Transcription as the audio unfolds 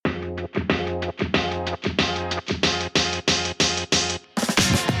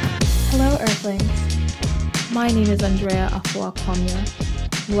My name is Andrea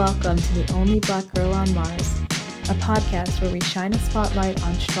Afuakwamya. Welcome to The Only Black Girl on Mars, a podcast where we shine a spotlight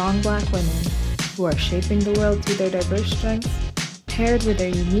on strong Black women who are shaping the world through their diverse strengths, paired with their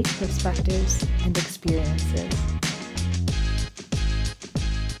unique perspectives and experiences.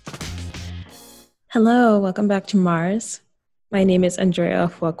 Hello, welcome back to Mars. My name is Andrea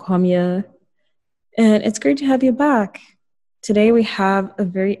Afuakwamya, and it's great to have you back. Today we have a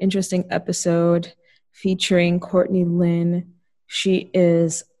very interesting episode featuring Kourtni Lynn. She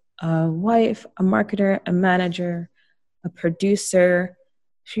is a wife, a marketer, a manager, a producer.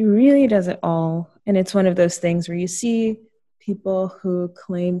 She really does it all. And it's one of those things where you see people who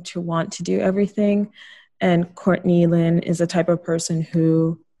claim to want to do everything. And Kourtni Lynn is the type of person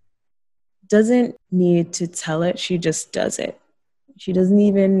who doesn't need to tell it. She just does it. She doesn't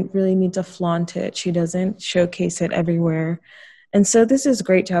even really need to flaunt it. She doesn't showcase it everywhere. And so this is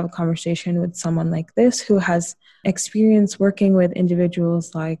great to have a conversation with someone like this who has experience working with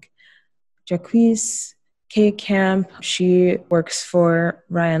individuals like Jacquees K. Camp. She works for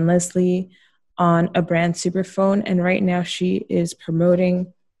Ryan Leslie on a brand Superphone. And right now she is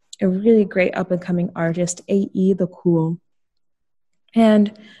promoting a really great up-and-coming artist, A.E. The Cool.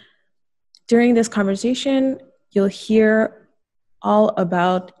 And during this conversation, you'll hear all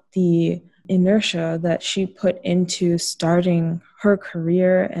about the inertia that she put into starting her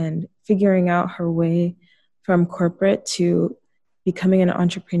career and figuring out her way from corporate to becoming an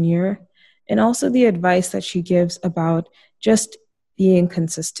entrepreneur, and also the advice that she gives about just being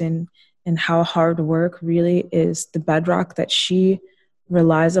consistent and how hard work really is the bedrock that she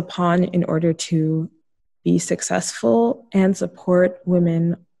relies upon in order to be successful and support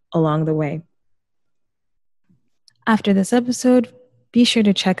women along the way. After this episode, be sure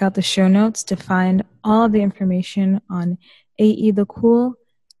to check out the show notes to find all of the information on A.E. The Cool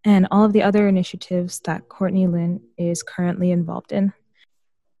and all of the other initiatives that Kourtni Lynn is currently involved in.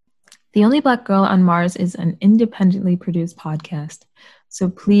 The Only Black Girl on Mars is an independently produced podcast, so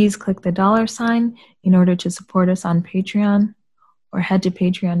please click the $ in order to support us on Patreon, or head to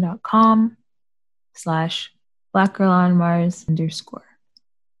patreon.com/blackgirlonmars_.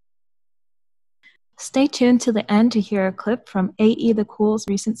 Stay tuned to the end to hear a clip from A.E. The Cool's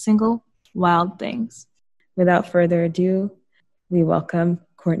recent single, Wild Things. Without further ado, we welcome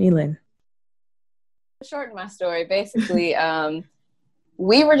Kourtni Lynn. Shorten my story, basically,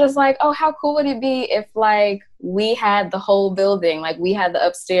 we were just like, oh, how cool would it be if, like, we had the whole building, like, we had the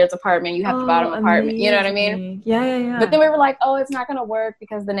upstairs apartment, you have the bottom apartment, you know what I mean? Yeah. But then we were like, oh, it's not going to work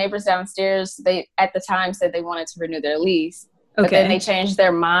because the neighbors downstairs, they, at the time, said they wanted to renew their lease. But then they changed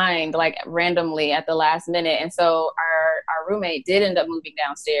their mind, like, randomly at the last minute. And so our roommate did end up moving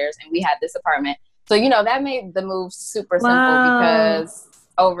downstairs, and we had this apartment. So, you know, that made the move super simple because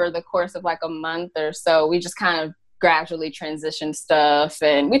over the course of, like, a month or so, we just kind of gradually transitioned stuff,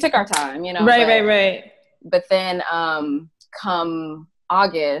 and we took our time, you know. Right. But then come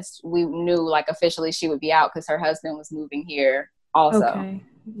August, we knew, like, officially she would be out because her husband was moving here also. Okay.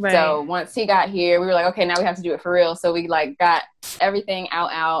 Right. So once he got here, we were like, okay, now we have to do it for real. So we, like, got everything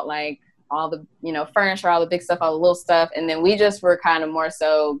out, like all the, you know, furniture, all the big stuff, all the little stuff. And then we just were kind of more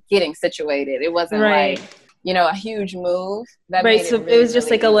so getting situated. It wasn't like, you know, a huge move. That made so really, it was just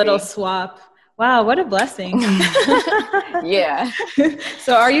really like easy. a little swap. Wow, what a blessing. Yeah.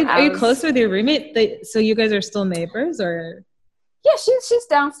 So are you close with your roommate? So you guys are still neighbors, or? Yeah, she's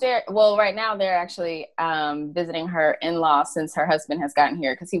downstairs. Well, right now they're actually visiting her in-laws since her husband has gotten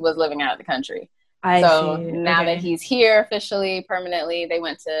here because he was living out of the country. So now that he's here officially, permanently, they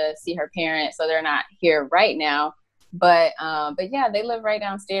went to see her parents, so they're not here right now. But yeah, they live right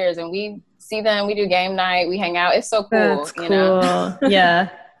downstairs, and we see them. We do game night. We hang out. It's so cool. That's cool. You know? Yeah,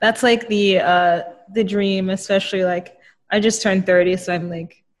 that's like the dream, especially like I just turned 30, so I'm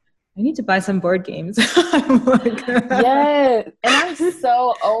like, I need to buy some board games. Yes. And I'm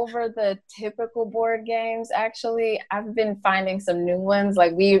so over the typical board games, actually. I've been finding some new ones.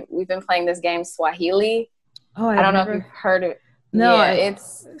 Like we've been playing this game, Swahili. Oh, I don't know if you've heard of it. No. Yeah,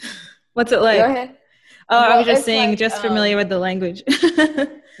 it's... What's it like? Go ahead. Oh, I was just saying, like, just familiar with the language.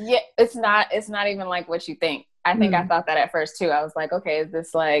 Yeah, it's not even like what you think. I think I thought that at first too. I was like, okay, is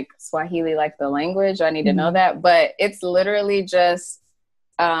this like Swahili, like the language? Do I need to know that? But it's literally just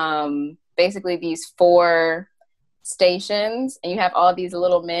basically these 4 stations, and you have all these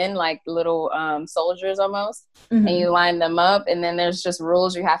little men, like little soldiers almost, and you line them up, and then there's just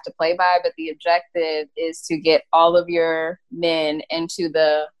rules you have to play by, but the objective is to get all of your men into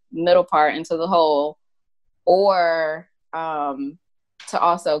the middle part, into the hole, or to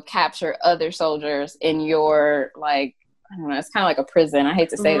also capture other soldiers in your, like, I don't know, it's kind of like a prison. I hate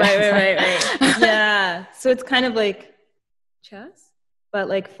to say Right. Yeah. So it's kind of like chess, but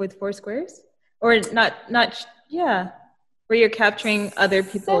like with 4 squares, or not. Yeah, where you're capturing other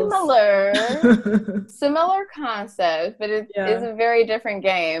people's. Similar concept, but it is a very different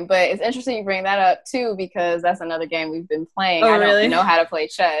game. But it's interesting you bring that up too, because that's another game we've been playing. I don't know how to play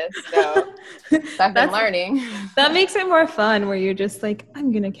chess, so I've been learning. That makes it more fun, where you're just like,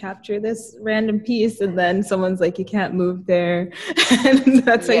 I'm gonna capture this random piece, and then someone's like, you can't move there, and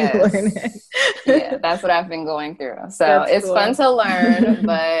that's how you learn it. Yeah, that's what I've been going through. So it's fun to learn,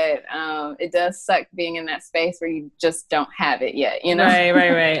 but it does suck being in that space where you just don't have it yet, you know?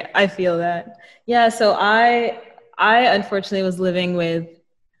 Right. I feel that. Yeah, so I unfortunately was living with,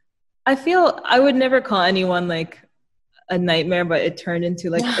 I feel I would never call anyone like a nightmare, but it turned into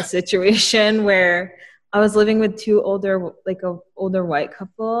like a situation where I was living with a older white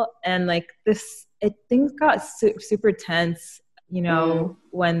couple, and like things got super tense,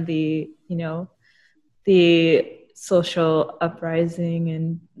 when the social uprising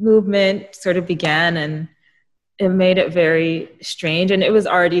and movement sort of began, and it made it very strange. And it was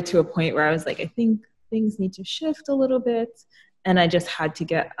already to a point where I was like, I think things need to shift a little bit. And I just had to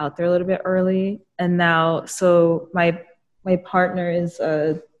get out there a little bit early. And now, so my partner is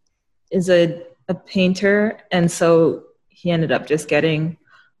a painter. And so he ended up just getting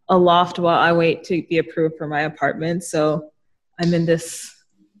a loft while I wait to be approved for my apartment. So I'm in this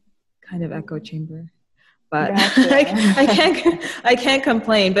kind of echo chamber, but I can't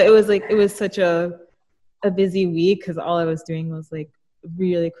complain. But it was such a busy week, because all I was doing was like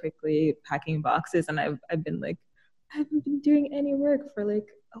really quickly packing boxes, and I've been like, I haven't been doing any work for like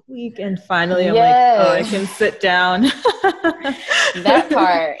a week, and finally I'm like, oh, I can sit down. That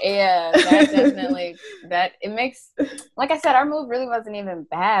part, that definitely, that it makes, like I said, our move really wasn't even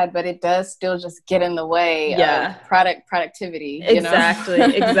bad, but it does still just get in the way of productivity.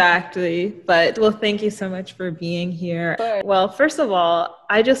 Exactly. But well, thank you so much for being here. Sure. Well, first of all,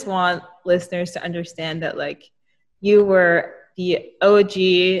 I just want listeners to understand that like you were the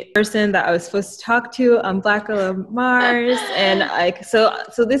OG person that I was supposed to talk to on Black Girl Mars, and like so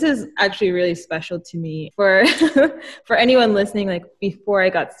this is actually really special to me. For anyone listening, like before I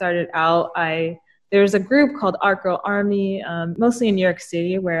got started out, there was a group called Art Girl Army, mostly in New York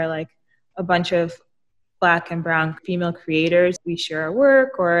City, where like a bunch of Black and brown female creators, we share our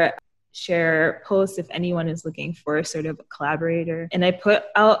work or share posts if anyone is looking for sort of a collaborator. And I put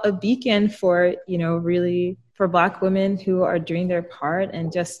out a beacon for, really for Black women who are doing their part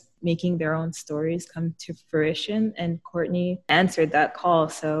and just making their own stories come to fruition. And Kourtni answered that call.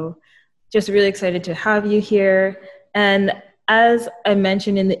 So just really excited to have you here. And as I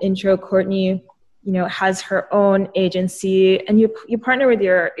mentioned in the intro, Kourtni, has her own agency, and you partner with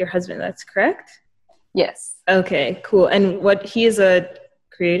your husband, that's correct? Yes. Okay, cool. And he is a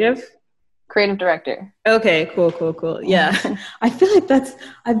creative director. Okay, cool. Yeah. I feel like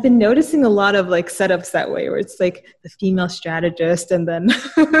I've been noticing a lot of like setups that way, where it's like the female strategist and then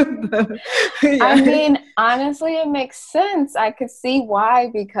I mean, honestly, it makes sense. I could see why,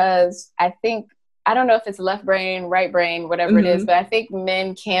 because I don't know if it's left brain, right brain, whatever it is, but I think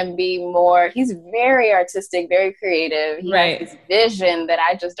men can be more, he's very artistic, very creative. He has this vision that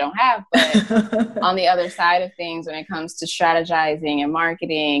I just don't have. But on the other side of things, when it comes to strategizing and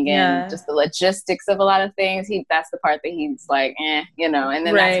marketing and just the logistics of a lot of things, that's the part that he's like, and then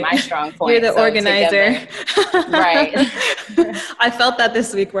that's my strong point. You're the organizer. Right. I felt that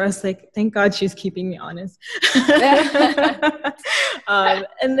this week, where I was like, thank God she's keeping me honest.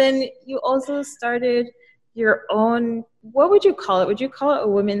 And then you also started your own, what would you call it? Would you call it a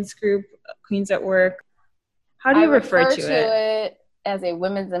women's group, Queens at Work? How do you refer to it? As a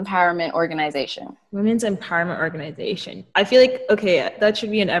women's empowerment organization. Women's empowerment organization. I feel like, okay, that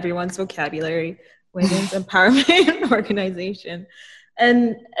should be in everyone's vocabulary. Women's empowerment organization.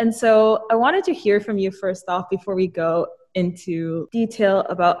 And so I wanted to hear from you first off, before we go into detail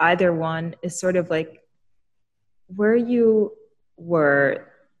about either one, is sort of like where you were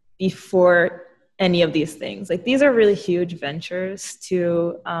before any of these things. Like, these are really huge ventures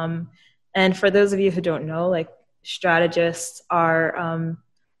too. And for those of you who don't know, like, strategists are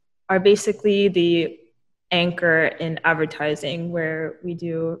basically the anchor in advertising, where we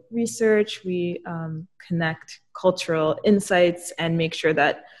do research, we connect cultural insights and make sure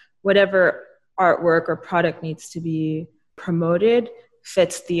that whatever artwork or product needs to be promoted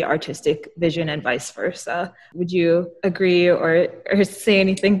fits the artistic vision and vice versa. Would you agree or say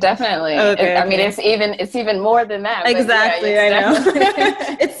anything? Definitely. Okay, I mean, it's even more than that. Exactly. Yeah, I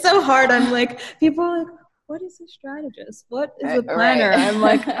know. It's so hard. I'm like, people are like, what is a strategist? What is a planner? Right. I'm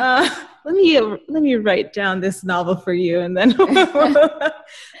like, let me write down this novel for you, and then. But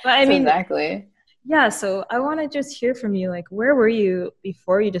I mean, exactly. Yeah, so I want to just hear from you, like, where were you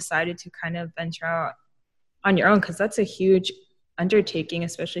before you decided to kind of venture out on your own? Because that's a huge undertaking,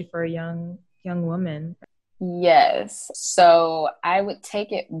 especially for a young woman. Yes. So I would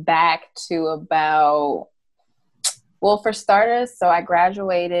take it back to about, well, for starters, so I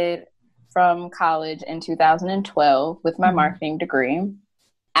graduated from college in 2012 with my marketing degree.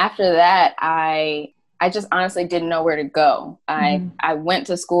 After that, I just honestly didn't know where to go. I went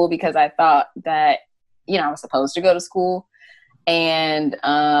to school because I thought that, I was supposed to go to school. And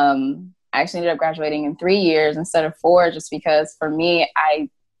I actually ended up graduating in 3 years instead of 4, just because for me, I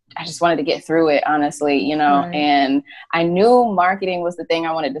just wanted to get through it, honestly, Right. And I knew marketing was the thing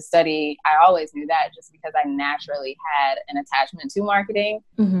I wanted to study. I always knew that just because I naturally had an attachment to marketing.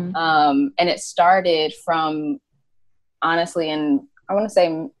 And it started from, honestly, I want to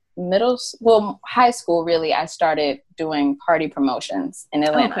say high school, really. I started doing party promotions in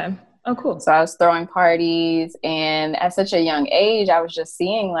Atlanta. Okay. Oh, cool. So I was throwing parties, and at such a young age, I was just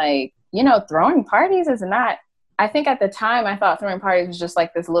seeing like, throwing parties is not, I think at the time I thought throwing parties was just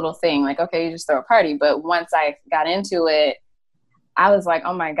like this little thing, like, okay, you just throw a party. But once I got into it, I was like,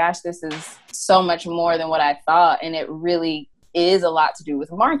 oh my gosh, this is so much more than what I thought. And it really is a lot to do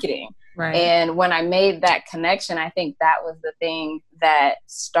with marketing. Right. And when I made that connection, I think that was the thing that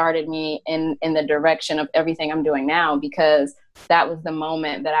started me in the direction of everything I'm doing now, because that was the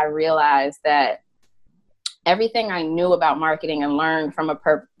moment that I realized that everything I knew about marketing and learned from a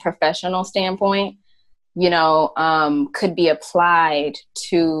professional standpoint, could be applied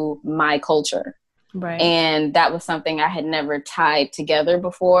to my culture. Right. And that was something I had never tied together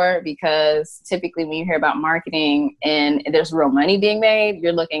before, because typically when you hear about marketing and there's real money being made,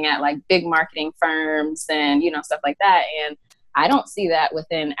 you're looking at like big marketing firms and, stuff like that. And I don't see that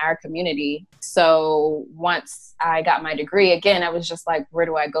within our community. So once I got my degree, again, I was just like, where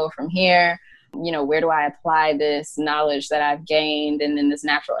do I go from here? Where do I apply this knowledge that I've gained and then this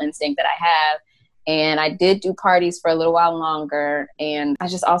natural instinct that I have? And I did do parties for a little while longer. And I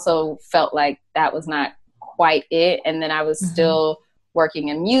just also felt like that was not quite it. And then I was still working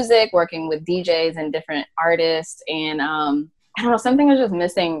in music, working with DJs and different artists. And I don't know, something was just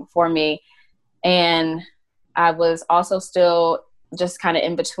missing for me. And I was also still just kind of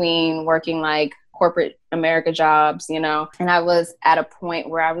in between working like corporate America jobs, and I was at a point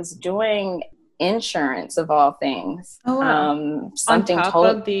where I was doing insurance, of all things. Oh, wow. Something on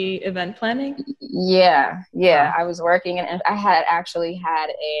top of the event planning? Yeah. Wow. I was working, and I had actually had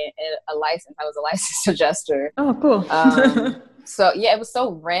a license. I was a licensed adjuster. Oh, cool. So yeah, it was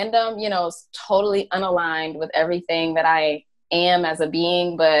so random, it's totally unaligned with everything that I am as a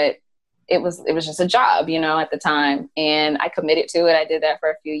being, but it was just a job, at the time. And I committed to it. I did that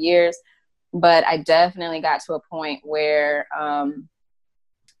for a few years, but I definitely got to a point where,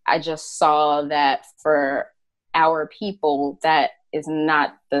 I just saw that for our people, that is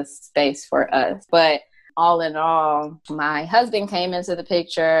not the space for us. But all in all, my husband came into the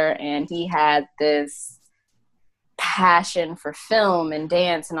picture, and he had this passion for film and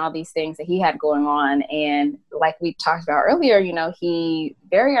dance and all these things that he had going on. And like we talked about earlier, he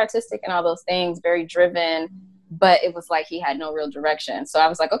very artistic and all those things, very driven, but it was like he had no real direction. So I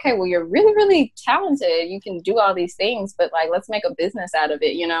was like, okay, well, you're really, really talented. You can do all these things, but like, let's make a business out of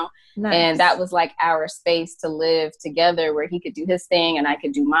it, Nice. And that was like our space to live together, where he could do his thing and I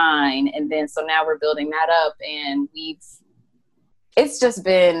could do mine. And then, so now we're building that up, and it's just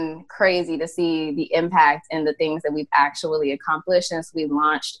been crazy to see the impact and the things that we've actually accomplished since we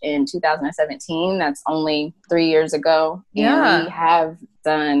launched in 2017. That's only 3 years ago. Yeah. And we have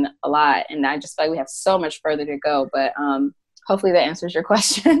done a lot, and I just feel like we have so much further to go, but hopefully that answers your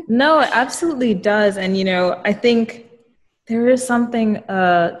question. No, it absolutely does. And, I think there is something,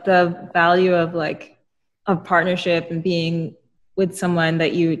 the value of like a partnership and being with someone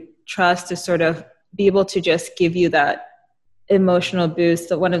that you trust to sort of be able to just give you that emotional boost.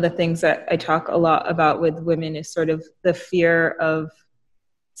 So one of the things that I talk a lot about with women is sort of the fear of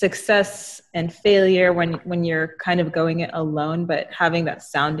success and failure when you're kind of going it alone, but having that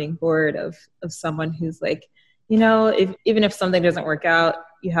sounding board of someone who's like, even if something doesn't work out,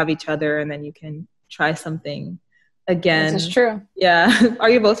 you have each other, and then you can try something again. This is true. Yeah. Are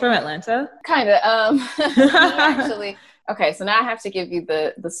you both from Atlanta? Kind of. Actually, okay, so now I have to give you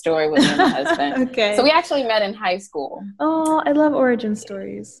the story with me and my husband. Okay. So we actually met in high school. Oh, I love origin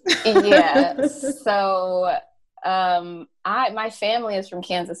stories. Yeah. So my family is from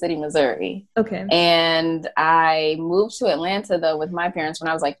Kansas City, Missouri. Okay. And I moved to Atlanta though with my parents when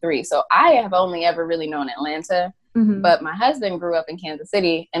I was like 3. So I have only ever really known Atlanta. But my husband grew up in Kansas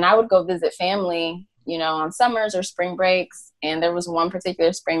City, and I would go visit family, you know, on summers or spring breaks. And there was one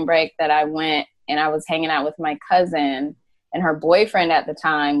particular spring break that I went, and I was hanging out with my cousin, and her boyfriend at the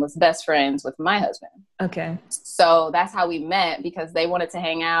time was best friends with my husband. Okay. So that's how we met, because they wanted to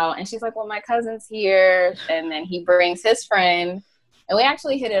hang out. And she's like, well, my cousin's here. And then he brings his friend. And we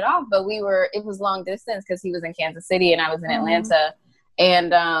actually hit it off, but it was long distance because he was in Kansas City and I was in Atlanta.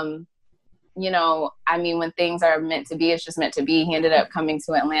 And, you know, I mean, when things are meant to be, it's just meant to be. He ended up coming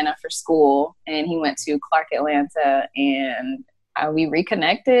to Atlanta for school, and he went to Clark Atlanta, and we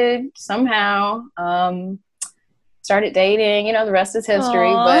reconnected somehow. Started dating, you know, the rest is history.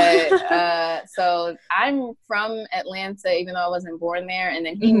 Aww. But so I'm from Atlanta, even though I wasn't born there. And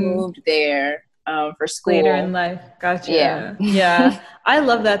then he moved there for school. Later in life. Gotcha. Yeah. Yeah. I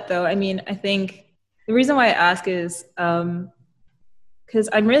love that though. I mean, I think the reason why I ask is because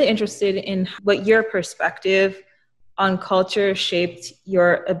I'm really interested in what your perspective on culture shaped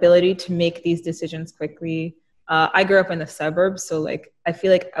your ability to make these decisions quickly. I grew up in the suburbs, so like I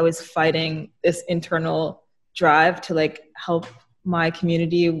feel like I was fighting this internal drive to like help my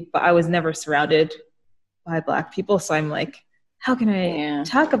community, but I was never surrounded by Black people. So I'm like, how can I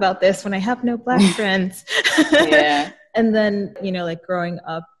talk about this when I have no Black friends? And then, you know, like growing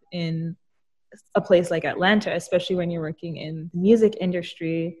up in a place like Atlanta, especially when you're working in the music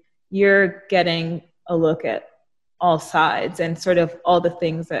industry, you're getting a look at all sides and sort of all the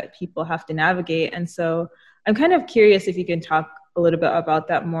things that people have to navigate. And so I'm kind of curious if you can talk a little bit about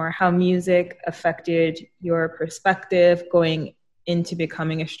that more, how music affected your perspective going into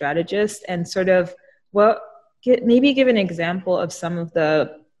becoming a strategist, and sort of maybe give an example of some of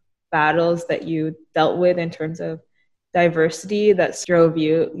the battles that you dealt with in terms of diversity that drove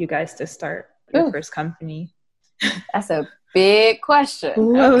you guys to start your first company. That's a big question.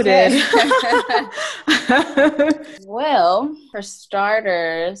 Loaded. Okay. Well, for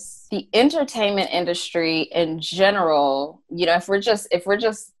starters, the entertainment industry in general, you know, if we're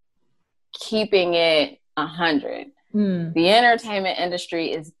just keeping it 100, the entertainment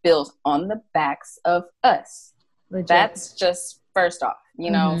industry is built on the backs of us. Legit. That's just first off,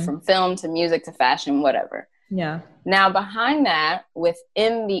 you know, from film to music to fashion, whatever. Yeah. Now, behind that,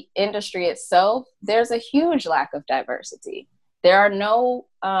 within the industry itself, there's a huge lack of diversity. There are no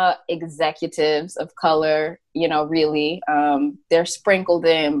executives of color, you know, really. They're sprinkled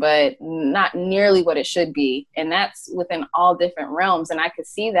in, but not nearly what it should be. And that's within all different realms. And I could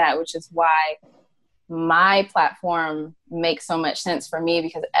see that, which is why my platform makes so much sense for me,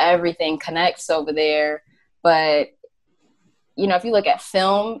 because everything connects over there. But, you know, if you look at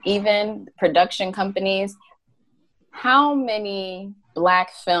film, even production companies, how many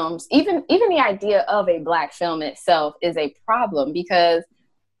Black films, even the idea of a Black film itself is a problem, because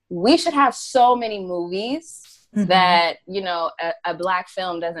we should have so many movies that, you know, a Black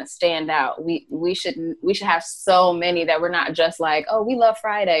film doesn't stand out. We should have so many that we're not just like, oh, we love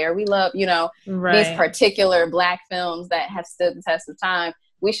Friday, or we love, you know, these particular Black films that have stood the test of time.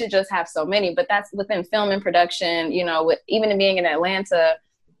 We should just have so many. But that's within film and production, you know, with even being in Atlanta,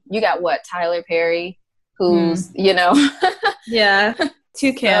 you got Tyler Perry, who's, you know. Yeah.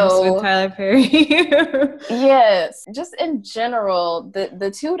 Two camps with Tyler Perry. Yes. Just in general,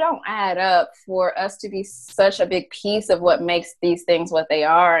 the two don't add up for us to be such a big piece of what makes these things what they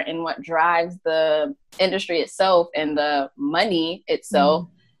are and what drives the industry itself and the money itself.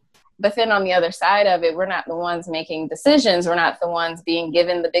 But then on the other side of it, we're not the ones making decisions. We're not the ones being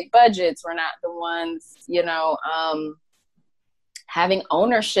given the big budgets. We're not the ones, you know, having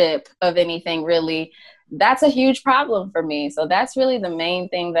ownership of anything really. That's a huge problem for me. So that's really the main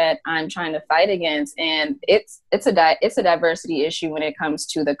thing that I'm trying to fight against. And it's a diversity issue when it comes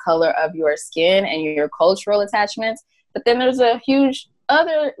to the color of your skin and your cultural attachments. But then there's a huge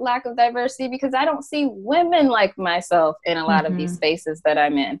other lack of diversity because I don't see women like myself in a lot of these spaces that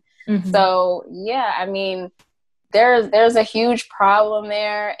I'm in. So yeah, I mean, there's a huge problem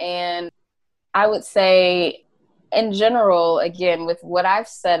there. And I would say, in general, again, with what I've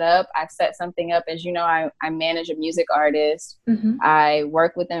set up, I've set something up, as you know, I manage a music artist. I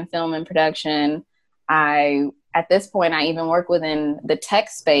work within film and production. At this point, I even work within the tech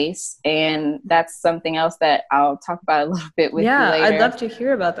space. And that's something else that I'll talk about a little bit with you later. Yeah, I'd love to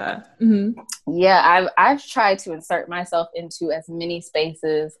hear about that. Yeah, I've tried to insert myself into as many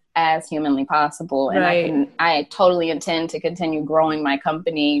spaces as humanly possible. And I totally intend to continue growing my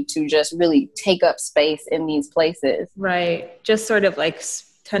company to just really take up space in these places. Right. Just sort of like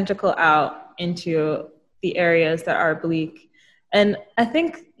tentacle out into the areas that are bleak. And I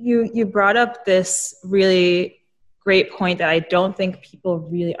think you brought up this really great point that I don't think people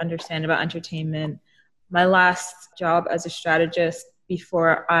really understand about entertainment. my last job as a strategist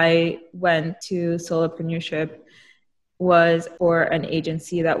before I went to solopreneurship was for an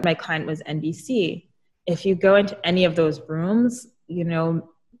agency that my client was NBC. If you go into any of those rooms, you know,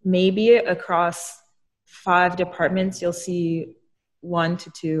 maybe across 5 departments, you'll see 1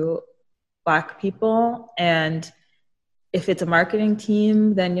 to 2 Black people. And if it's a marketing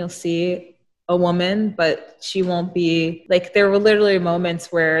team, then you'll see a woman, but she won't be like, there were literally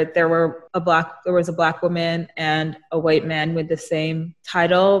moments where there was a Black woman and a white man with the same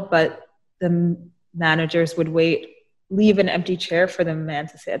title, but the managers would leave an empty chair for the man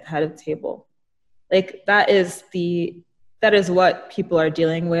to sit at the head of the table. Like that is what people are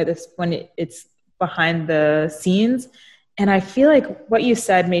dealing with is when it's behind the scenes. And I feel like what you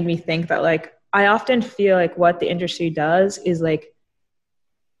said made me think that, like, I often feel like what the industry does is like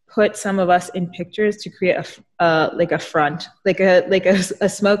put some of us in pictures to create a front, like a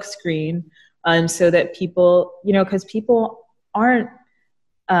smoke screen, so that people, you know, because people aren't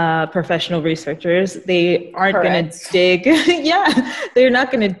professional researchers. They aren't going to dig. Yeah, they're not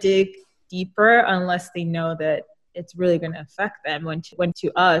going to dig deeper unless they know that it's really going to affect them. When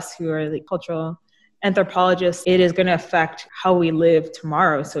to us who are like cultural anthropologists, it is going to affect how we live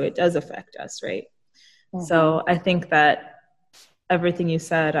tomorrow. So it does affect us, right? Mm-hmm. So I think that everything you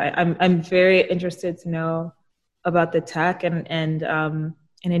said, I'm very interested to know about the tech, and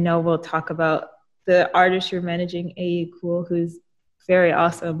I know we'll talk about the artist you're managing, A.E. Cool, who's very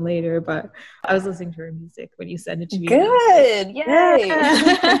awesome later, but I was listening to her music when you sent it to me. Good. Yay.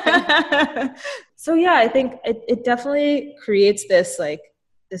 Yeah. So yeah, I think it definitely creates this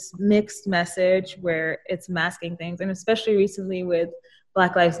mixed message where it's masking things. And especially recently with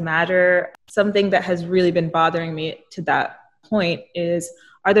Black Lives Matter, something that has really been bothering me to that point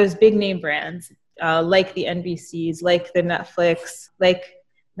are those big name brands like the NBCs, like the Netflix, like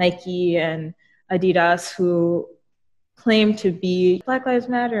Nike and Adidas, who claim to be Black Lives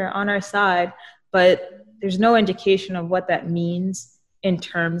Matter on our side, but there's no indication of what that means in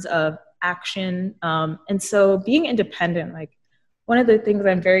terms of action. And so being independent, like one of the things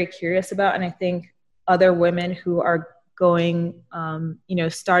I'm very curious about, and I think other women who are going,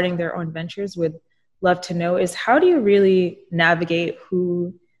 starting their own ventures would love to know, is how do you really navigate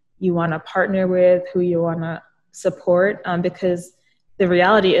who you want to partner with, who you want to support? Because the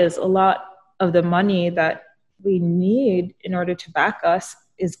reality is a lot of the money that we need in order to back us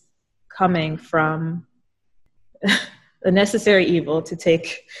is coming from the necessary evil to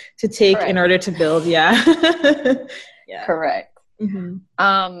take Correct. In order to build. Yeah. Yeah. Correct.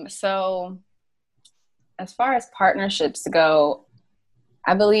 Mm-hmm. So as far as partnerships go,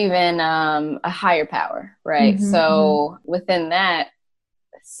 I believe in a higher power, right? Mm-hmm, so within that,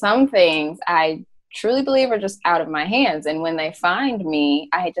 some things I truly believe are just out of my hands. And when they find me,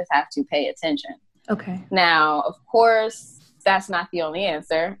 I just have to pay attention. Okay. Now, of course, that's not the only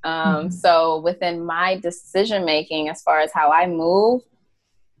answer. So within my decision-making, as far as how I move,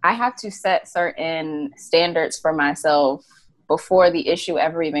 I have to set certain standards for myself before the issue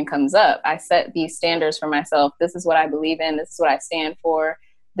ever even comes up. I set these standards for myself. This is what I believe in. This is what I stand for.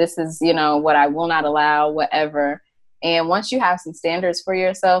 This is, what I will not allow, whatever. And once you have some standards for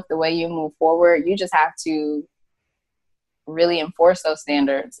yourself, the way you move forward, you just have to really enforce those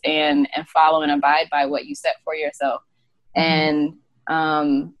standards and follow and abide by what you set for yourself. Mm-hmm.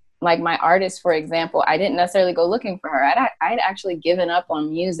 And like my artist, for example, I didn't necessarily go looking for her. I'd actually given up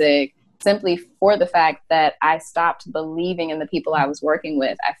on music simply for the fact that I stopped believing in the people I was working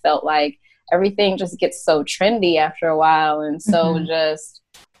with. I felt like everything just gets so trendy after a while. And so just,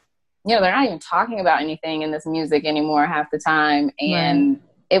 they're not even talking about anything in this music anymore half the time. And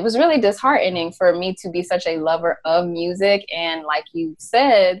it was really disheartening for me to be such a lover of music. And like you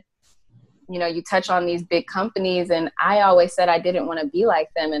said, you touch on these big companies, and I always said I didn't want to be like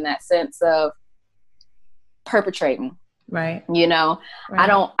them in that sense of perpetrating. Right. Right. I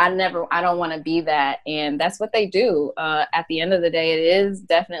don't want to be that. And that's what they do. At the end of the day, it is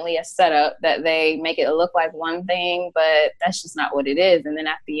definitely a setup that they make it look like one thing, but that's just not what it is. And then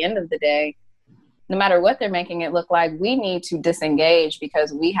at the end of the day, no matter what they're making it look like, we need to disengage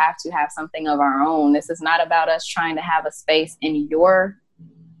because we have to have something of our own. This is not about us trying to have a space in your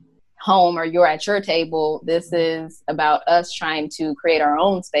home or you're at your table. This is about us trying to create our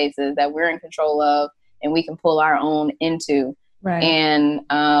own spaces that we're in control of and we can pull our own into. Right.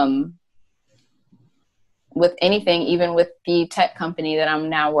 And with anything, even with the tech company that I'm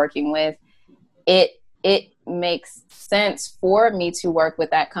now working with, it makes sense for me to work with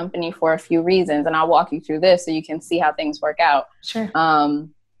that company for a few reasons. And I'll walk you through this so you can see how things work out. Sure.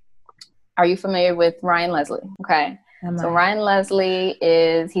 Are you familiar with Ryan Leslie? Okay. So Ryan Leslie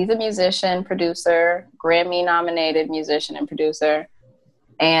he's a musician, producer, Grammy nominated musician and producer.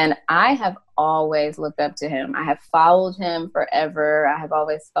 And I have always looked up to him. I have followed him forever. I have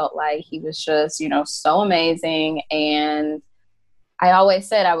always felt like he was just, you know, so amazing. And I always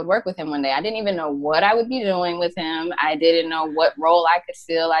said I would work with him one day. I didn't even know what I would be doing with him. I didn't know what role I could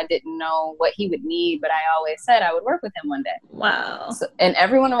fill. I didn't know what he would need, but I always said I would work with him one day. Wow. So, and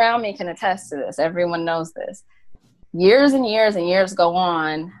everyone around me can attest to this. Everyone knows this. Years and years and years go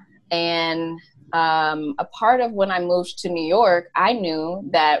on. And a part of when I moved to New York, I knew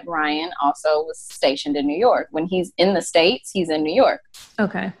that Ryan also was stationed in New York. When he's in the States, he's in New York.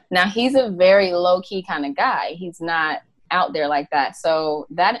 Okay. Now, he's a very low-key kind of guy. He's not out there like that. So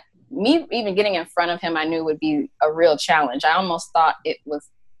that me even getting in front of him, I knew would be a real challenge. I almost thought it was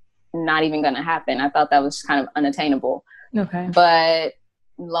not even going to happen. I thought that was kind of unattainable. Okay. But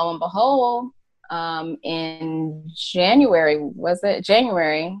lo and behold, in January,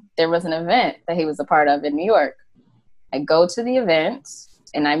 there was an event that he was a part of in New York. I go to the event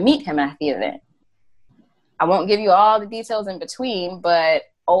and I meet him at the event. I won't give you all the details in between, but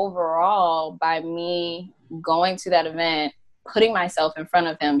overall, by me going to that event, putting myself in front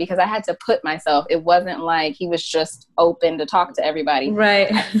of him, because I had to put myself, it wasn't like he was just open to talk to everybody. Right.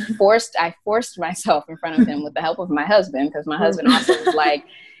 I forced myself in front of him with the help of my husband, because my husband also was like,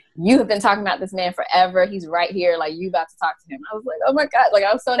 you have been talking about this man forever. He's right here. Like, you about to talk to him. I was like, oh my God. Like,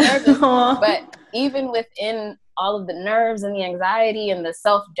 I was so nervous. But even within all of the nerves and the anxiety and the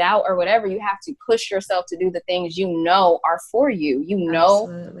self-doubt or whatever, you have to push yourself to do the things you know are for you. You know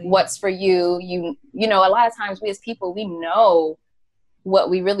Absolutely. What's for you. You know, a lot of times we as people, we know what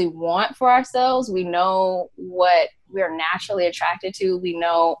we really want for ourselves. We know what we're naturally attracted to. We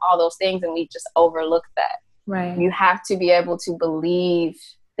know all those things, and we just overlook that. Right. You have to be able to believe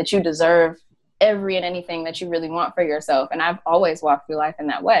that you deserve every and anything that you really want for yourself. And I've always walked through life in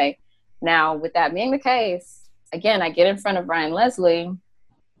that way. Now, with that being the case, again, I get in front of Ryan Leslie,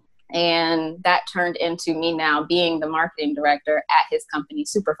 and that turned into me now being the marketing director at his company,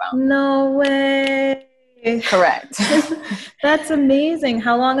 Superphone. No way. Correct. That's amazing.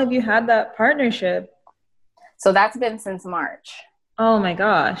 How long have you had that partnership? So that's been since March. Oh my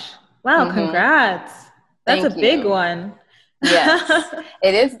gosh. Wow. Mm-hmm. Congrats. That's Thank a big one. Yes,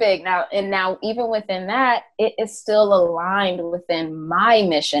 it is big now. And now even within that, it is still aligned within my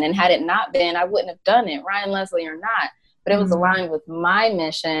mission. And had it not been, I wouldn't have done it, Ryan Leslie or not, but it was aligned with my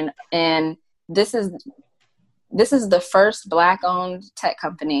mission. And this is the first Black owned tech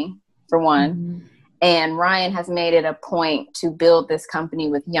company, for one. Mm-hmm. And Ryan has made it a point to build this company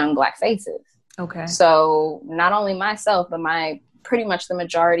with young Black faces. Okay. So not only myself, but pretty much the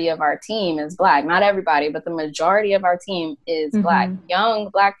majority of our team is Black. Not everybody, but the majority of our team is Black. Young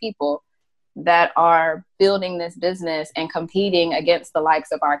Black people that are building this business and competing against the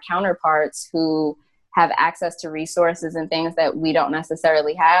likes of our counterparts who have access to resources and things that we don't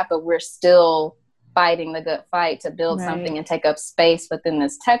necessarily have, but we're still fighting the good fight to build something and take up space within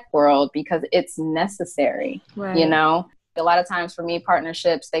this tech world because it's necessary, you know? A lot of times for me,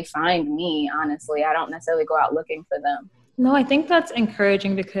 partnerships, they find me, honestly. I don't necessarily go out looking for them. No, I think that's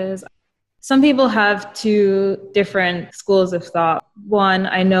encouraging because some people have two different schools of thought. One,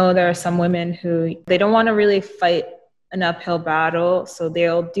 I know there are some women who they don't want to really fight an uphill battle, so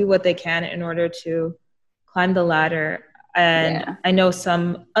they'll do what they can in order to climb the ladder. And I know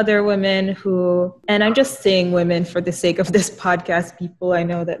some other women who, and I'm just saying women for the sake of this podcast, people, I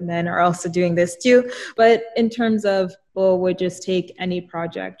know that men are also doing this too, but in terms of people would just take any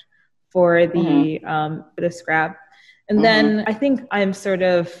project for the scrap. And then I think I'm sort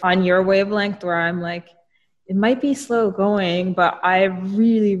of on your wavelength where I'm like, it might be slow going, but I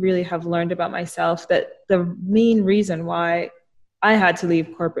really, really have learned about myself that the main reason why I had to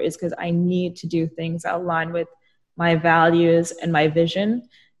leave corporate is because I need to do things that align with my values and my vision.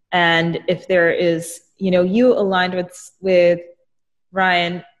 And if there is, you aligned with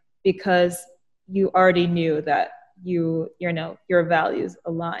Ryan because you already knew that your values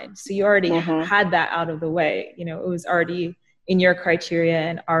aligned. So you already had that out of the way. It was already in your criteria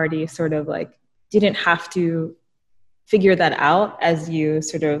and already sort of like didn't have to figure that out as you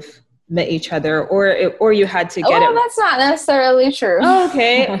sort of met each other, or you had to get it. Oh, that's not necessarily true. Oh,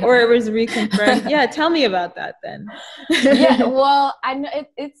 okay. Or it was reconfirmed. Yeah, tell me about that then. Yeah, well, I know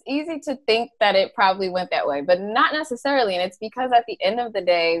it's easy to think that it probably went that way, but not necessarily. And it's because at the end of the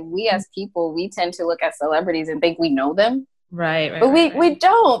day, we as people, we tend to look at celebrities and think we know them. Right. But we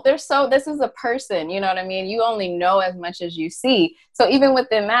don't. This is a person, you know what I mean? You only know as much as you see. So even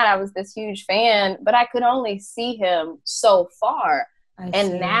within that, I was this huge fan, but I could only see him so far.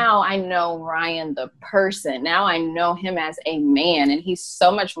 And now I know Ryan, the person. Now I know him as a man, and he's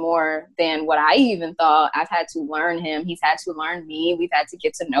so much more than what I even thought. I've had to learn him. He's had to learn me. We've had to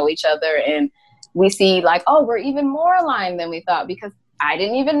get to know each other. And we see like, oh, we're even more aligned than we thought, because I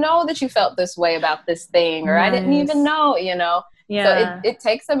didn't even know that you felt this way about this thing, or I didn't even know, you know? Yeah. So it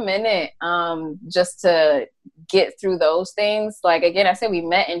takes a minute just to get through those things. Like, again, I said we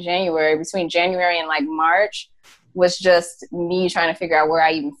met in January. Between January and like March was just me trying to figure out where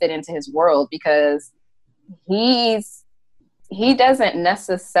I even fit into his world, because he doesn't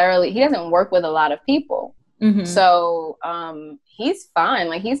work with a lot of people. Mm-hmm. So he's fine.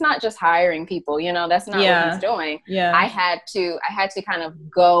 Like, he's not just hiring people, you know, that's not what he's doing. Yeah. I had to kind of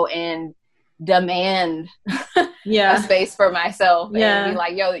go and demand a space for myself and be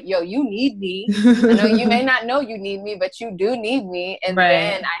like, yo, you need me. I know you may not know you need me, but you do need me. And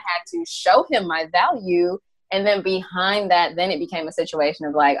then I had to show him my value. And then behind that, then it became a situation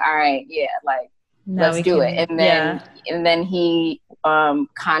of like, all right, yeah, like, let's do it. And then he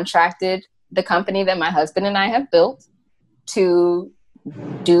contracted the company that my husband and I have built to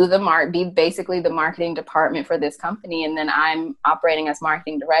do be basically the marketing department for this company. And then I'm operating as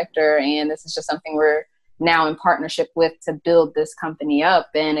marketing director. And this is just something we're now in partnership with to build this company up.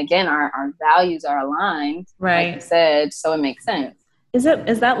 And again, our values are aligned, like you said, so it makes sense. Is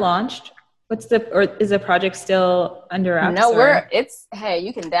that launched? Or is the project still under apps? No, hey,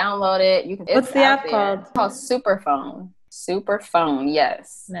 you can download it. What's the app called? It's called Superphone. Superphone,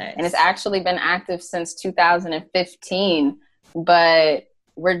 yes. Nice. And it's actually been active since 2015, but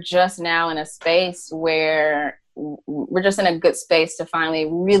we're just now in a space where we're just in a good space to finally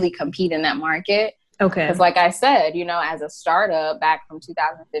really compete in that market. Okay. Because like I said, you know, as a startup back from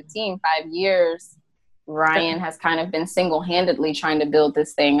 2015, 5 years, Ryan has kind of been single-handedly trying to build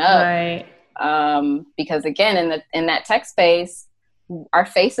this thing up. Right. Because again, in that tech space, our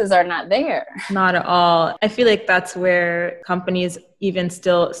faces are not there. Not at all. I feel like that's where companies even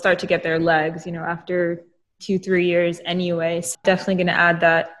still start to get their legs, you know, after 2-3 years anyway. So definitely going to add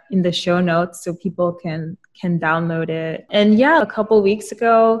that in the show notes so people can download it. And yeah, a couple weeks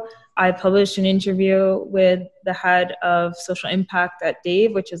ago, I published an interview with the head of social impact at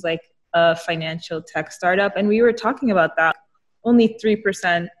Dave, which is like a financial tech startup. And we were talking about that. Only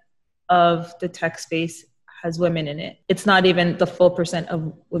 3% of the tech space has women in it. It's not even the full percent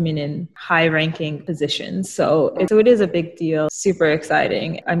of women in high ranking positions. So it is a big deal. Super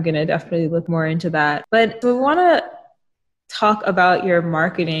exciting. I'm going to definitely look more into that. But we want to talk about your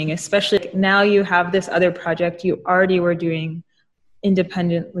marketing, especially now you have this other project you already were doing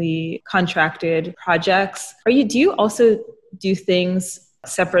independently contracted projects. Do you also do things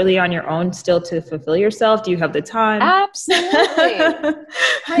separately on your own still to fulfill yourself? Do you have the time? Absolutely.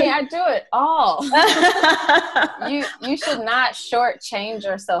 Honey, I do it all. You should not shortchange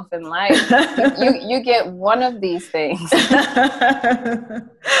yourself in life. You get one of these things.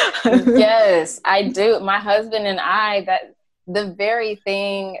 Yes, I do. My husband and I, that the very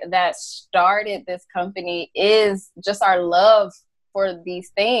thing that started this company is just our love for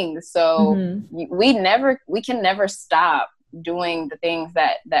these things. So we can never stop doing the things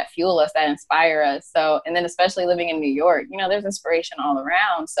that fuel us, that inspire us. So, and then especially living in New York, you know, there's inspiration all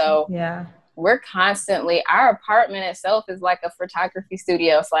around. So we're constantly, our apartment itself is like a photography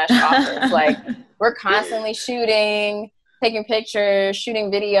studio / office. Like, we're constantly shooting, taking pictures, shooting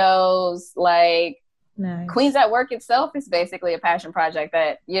videos. Like, nice. Queens at Work itself is basically a passion project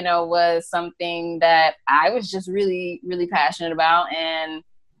that, you know, was something that I was just really, really passionate about. And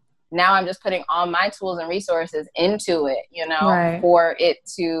now I'm just putting all my tools and resources into it, you know, for it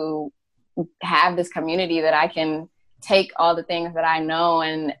to have this community that I can take all the things that I know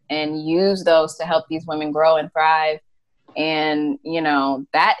and use those to help these women grow and thrive. And, you know,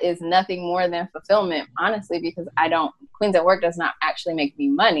 that is nothing more than fulfillment, honestly, because Queens at Work does not actually make me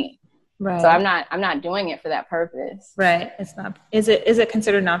money. Right. So I'm not doing it for that purpose. Right. It's not. Is it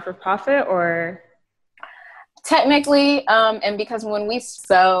considered not-for-profit or? Technically, and because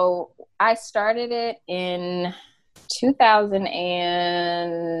I started it in 2000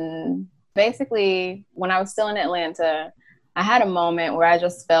 and basically when I was still in Atlanta, I had a moment where I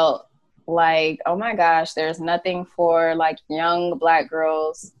just felt like, oh my gosh, there's nothing for like young Black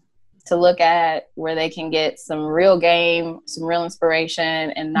girls to look at where they can get some real game, some real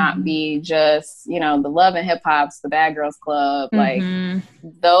inspiration, and not be just, you know, the Love and Hip Hop's, the Bad Girls Club. Like,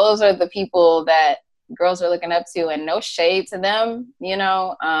 those are the people that girls are looking up to, and no shade to them, you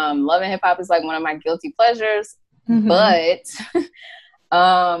know. Love and Hip Hop is like one of my guilty pleasures, but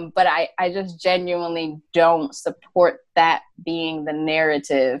But I just genuinely don't support that being the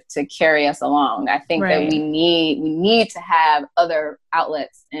narrative to carry us along. I think that we need to have other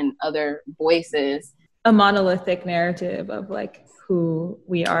outlets and other voices. A monolithic narrative of like who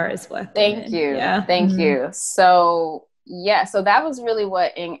we are as Black women. Thank you. Yeah. Thank you. So so that was really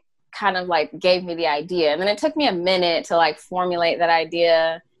what kind of like gave me the idea. And then it took me a minute to like formulate that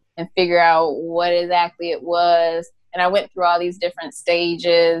idea and figure out what exactly it was. And I went through all these different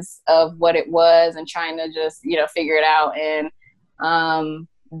stages of what it was and trying to just, figure it out. And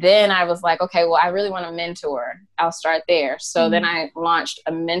then I was like, okay, well, I really want to mentor. I'll start there. So then I launched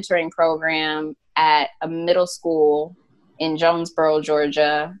a mentoring program at a middle school in Jonesboro,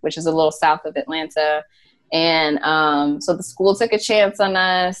 Georgia, which is a little south of Atlanta. And so the school took a chance on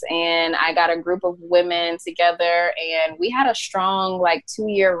us, and I got a group of women together, and we had a strong like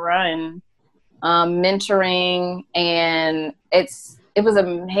 2-year run mentoring, and it was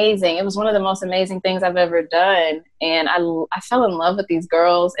amazing. It was one of the most amazing things I've ever done, and I fell in love with these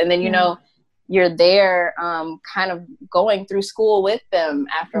girls. And then you're there kind of going through school with them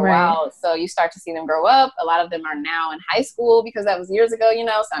after a while, so you start to see them grow up. A lot of them are now in high school because that was years ago,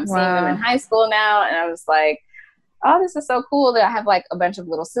 so I'm seeing them in high school now, and I was like, oh, this is so cool that I have like a bunch of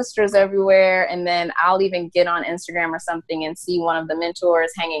little sisters everywhere. And then I'll even get on Instagram or something and see one of the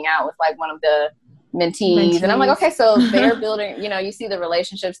mentors hanging out with like one of the mentees. And I'm like, okay, so they're building, you see the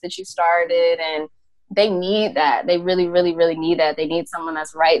relationships that you started, and they need that. They really, really, really need that. They need someone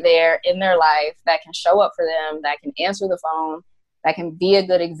that's right there in their life that can show up for them, that can answer the phone, that can be a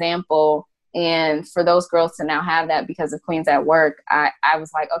good example. And for those girls to now have that because of Queens at Work, I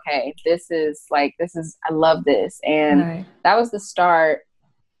was like, okay, I love this. And that was the start.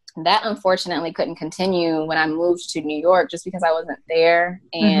 That unfortunately couldn't continue when I moved to New York just because I wasn't there.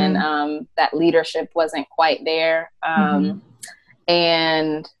 And that leadership wasn't quite there. And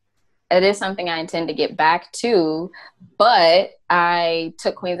it is something I intend to get back to, but I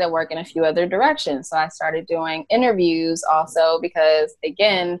took Queens at Work in a few other directions. So I started doing interviews also because,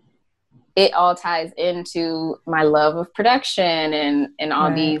 again, it all ties into my love of production and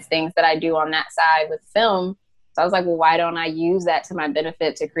all these things that I do on that side with film. So I was like, well, why don't I use that to my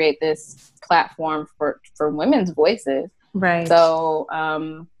benefit to create this platform for women's voices? Right. So,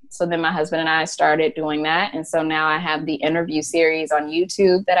 so then my husband and I started doing that. And so now I have the interview series on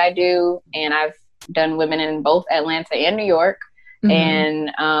YouTube that I do. And I've done women in both Atlanta and New York.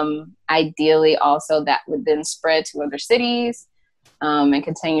 And ideally also that would then spread to other cities and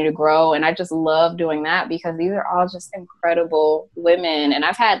continue to grow. And I just love doing that because these are all just incredible women. And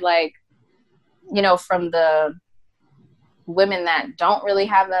I've had like, from the women that don't really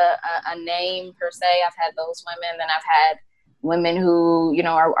have a name per se, I've had those women. Then I've had women who,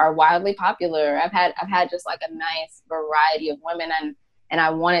 are wildly popular. I've had just like a nice variety of women. And I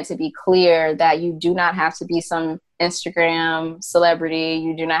want it to be clear that you do not have to be some Instagram celebrity.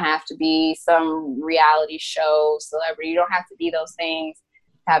 You do not have to be some reality show celebrity. You don't have to be those things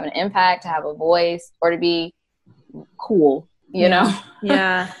to have an impact, to have a voice, or to be cool, you know?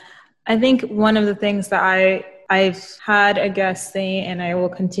 Yeah. I think one of the things that I've had a guest say, and I will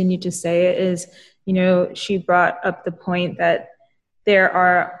continue to say it, is, she brought up the point that there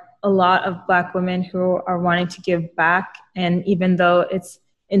are a lot of Black women who are wanting to give back. And even though it's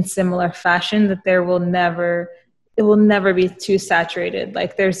in similar fashion, that it will never be too saturated.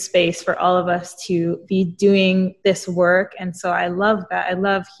 Like there's space for all of us to be doing this work. And so I love that. I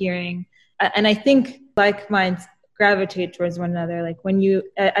love hearing, and I think like minds gravitate towards one another. Like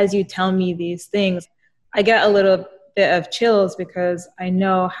as you tell me these things, I get a little bit of chills because I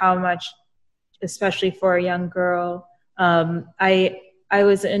know how much, especially for a young girl, I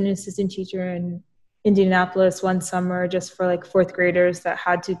was an assistant teacher in Indianapolis one summer just for like fourth graders that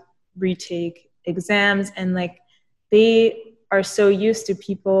had to retake exams, and like they are so used to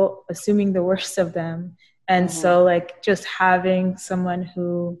people assuming the worst of them. And so like just having someone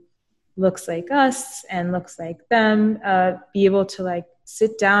who looks like us and looks like them, be able to like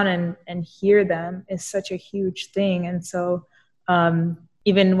sit down and hear them is such a huge thing. And so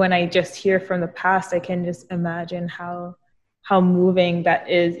even when I just hear from the past, I can just imagine how moving that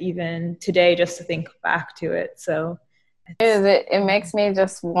is even today, just to think back to it. So it makes me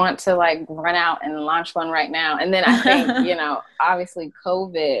just want to like run out and launch one right now. And then I think, obviously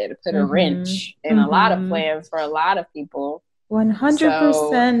COVID put a wrench in a lot of plans for a lot of people.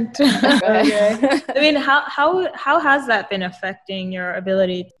 100%. Okay. I mean, how has that been affecting your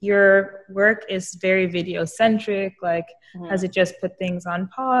ability? Your work is very video centric. Like, has it just put things on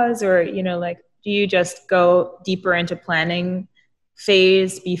pause, or like, do you just go deeper into planning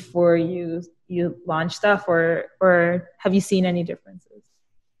phase before you you launch stuff, or have you seen any differences?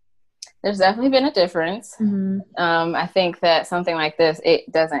 There's definitely been a difference. I think that something like this,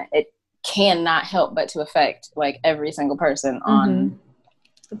 it cannot help but to affect like every single person on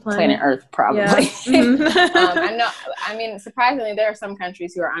the planet Earth, probably. Yeah. I mean, surprisingly, there are some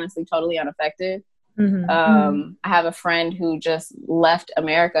countries who are honestly totally unaffected. I have a friend who just left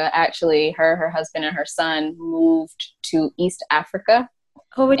America. Actually, her husband and her son moved to East Africa.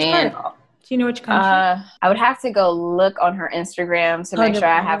 Oh, which part? Do you know which country? I would have to go look on her Instagram to make sure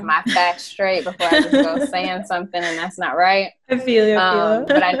I have my facts straight before I just go saying something and that's not right. I feel you.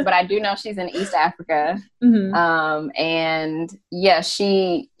 But I do know she's in East Africa. And yeah,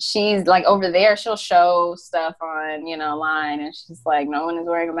 she's like over there. She'll show stuff on line, and she's like, no one is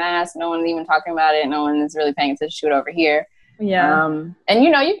wearing a mask. No one's even talking about it. No one is really paying attention to it over here. Yeah. And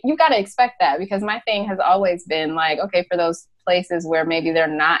you've got to expect that, because my thing has always been like, okay, for those places where maybe they're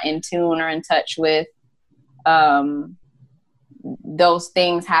not in tune or in touch with those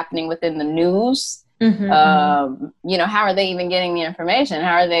things happening within the news, how are they even getting the information?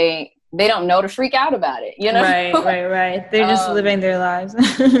 How are they don't know to freak out about it, Right. They're just living their lives.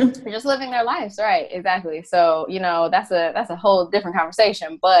 They're just living their lives, right? Exactly. So that's a whole different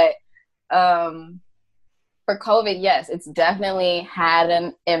conversation. But for COVID, yes, it's definitely had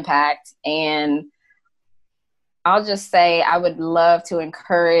an impact. And I'll just say I would love to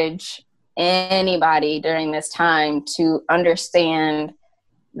encourage anybody during this time to understand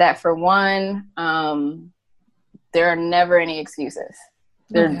that, for one, there are never any excuses.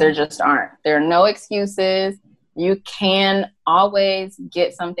 There just aren't. There are no excuses. You can always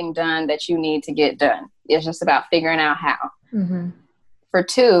get something done that you need to get done. It's just about figuring out how. For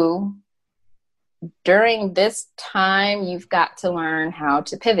two, during this time, you've got to learn how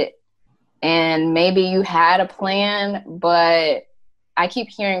to pivot. And maybe you had a plan, but I keep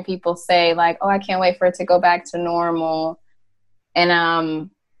hearing people say like, oh, I can't wait for it to go back to normal. And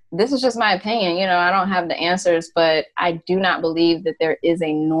this is just my opinion. I don't have the answers, but I do not believe that there is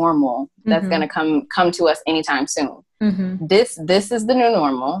a normal that's going to come to us anytime soon. This is the new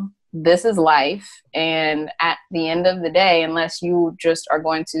normal. This is life. And at the end of the day, unless you just are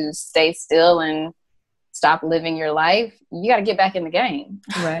going to stay still and stop living your life, you got to get back in the game.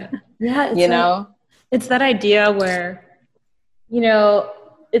 Right. Yeah. It's that idea where,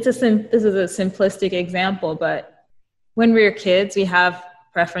 this is a simplistic example, but when we were kids, we have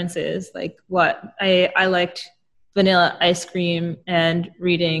preferences. Like I liked vanilla ice cream and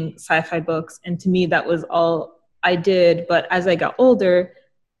reading sci-fi books. And to me, that was all I did. But as I got older,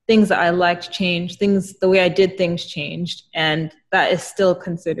 things that I liked changed. The way I did things changed. And that is still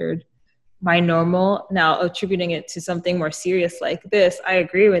considered my normal. Now, attributing it to something more serious like this, I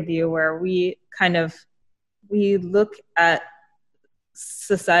agree with you, where we look at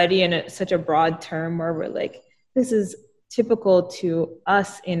society in such a broad term where we're like, this is typical to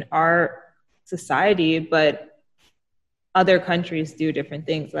us in our society, but other countries do different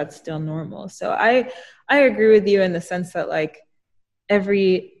things. That's still normal. So I agree with you in the sense that like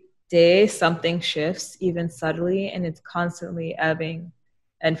every day something shifts, even subtly, and it's constantly ebbing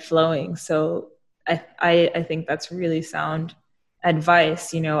and flowing. So I think that's really sound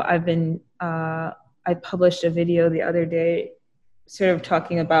advice. I published a video the other day sort of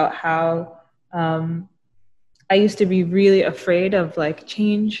talking about how I used to be really afraid of like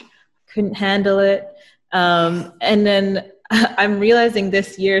change, couldn't handle it. And then I'm realizing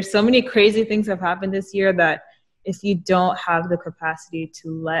this year, so many crazy things have happened this year that if you don't have the capacity to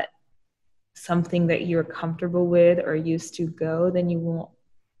let something that you're comfortable with or used to go, then you won't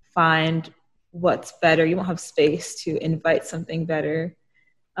find what's better. You won't have space to invite something better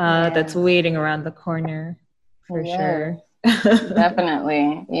that's waiting around the corner for sure.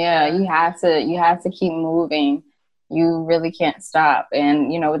 Definitely. Yeah, you have to keep moving. You really can't stop. And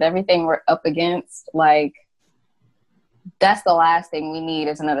with everything we're up against, like that's the last thing we need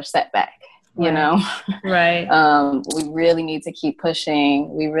is another setback. Right. We really need to keep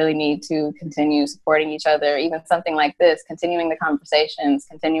pushing. We really need to continue supporting each other. Even something like this, continuing the conversations,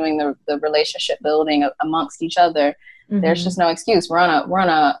 continuing the relationship building amongst each other. There's just no excuse. We're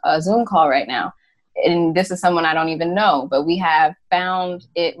on a Zoom call right now, and this is someone I don't even know, but we have found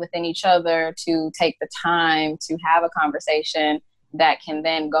it within each other to take the time to have a conversation that can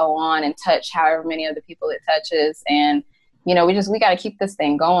then go on and touch however many other people it touches. And we got to keep this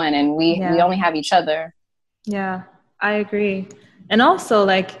thing going, and we only have each other. Yeah, I agree. And also,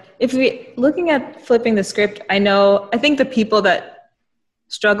 like, if we looking at flipping the script, I think the people that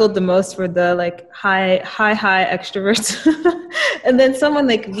struggled the most were the like high extroverts. And then someone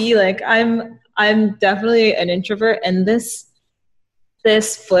like me, like I'm definitely an introvert, and this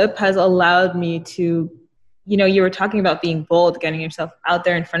this flip has allowed me to, you were talking about being bold, getting yourself out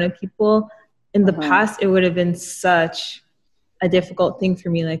there in front of people. In the past, it would have been such a difficult thing for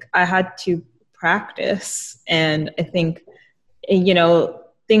me. Like, I had to practice, and I think,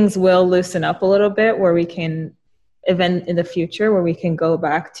 things will loosen up a little bit where we can event in the future where we can go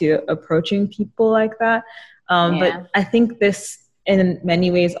back to approaching people like that. But I think this in many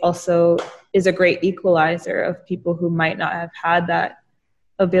ways also is a great equalizer of people who might not have had that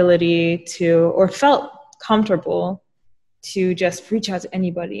ability to, or felt comfortable to just reach out to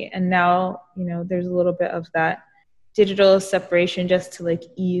anybody. And now, there's a little bit of that digital separation just to like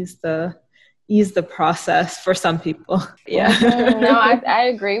ease the process for some people. Yeah. Mm-hmm. No, I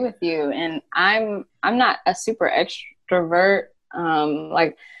agree with you. And I'm not a super extrovert.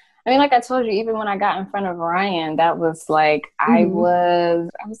 Like I told you, even when I got in front of Ryan, that was like, I was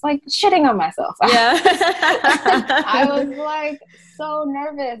like shitting on myself. Yeah. I was like so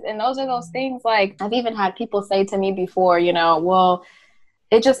nervous. And those are those things, like I've even had people say to me before, well,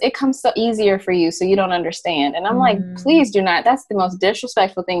 it comes so easier for you, so you don't understand. And I'm like, please do not. That's the most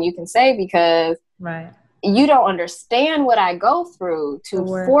disrespectful thing you can say, because you don't understand what I go through to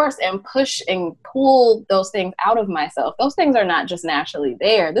force and push and pull those things out of myself. Those things are not just naturally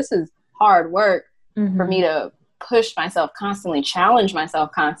there. This is hard work for me to push myself constantly, challenge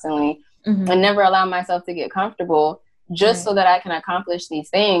myself constantly, and never allow myself to get comfortable just so that I can accomplish these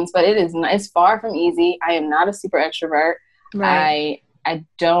things. But it's far from easy. I am not a super extrovert. I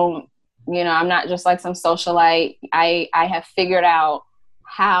don't, I'm not just like some socialite. I have figured out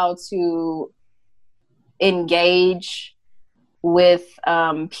how to engage with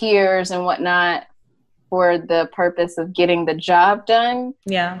peers and whatnot for the purpose of getting the job done.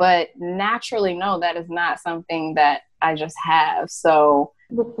 Yeah. But naturally, no, that is not something that I just have. So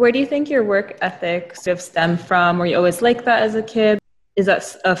where do you think your work ethic sort of stemmed from? Were you always like that as a kid? Is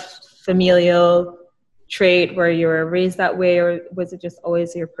that a familial trait where you were raised that way, or was it just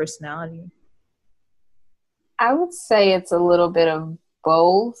always your personality? I would say it's a little bit of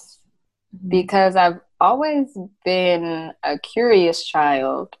both, because I've always been a curious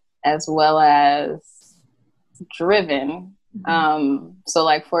child as well as driven. So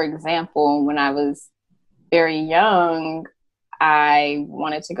like, for example, when I was very young, I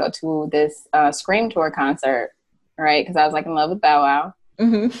wanted to go to this Scream Tour concert, right? Because I was like in love with Bow Wow.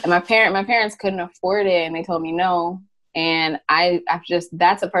 And my parents couldn't afford it, and they told me no. And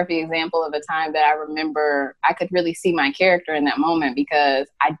that's a perfect example of a time that I remember I could really see my character in that moment, because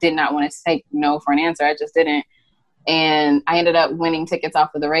I did not want to take no for an answer. I just didn't. And I ended up winning tickets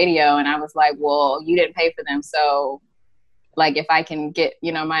off of the radio, and I was like, well, you didn't pay for them, so like, if I can get,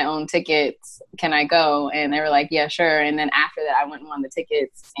 my own tickets, can I go? And they were like, yeah, sure. And then after that, I went and won the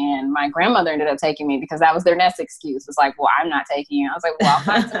tickets, and my grandmother ended up taking me, because that was their next excuse. It's like, well, I'm not taking you. I was like, well, I'll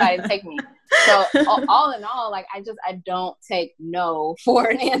find somebody to take me. So all in all, like, I don't take no for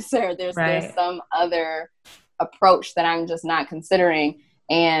an answer. There's some other approach that I'm just not considering.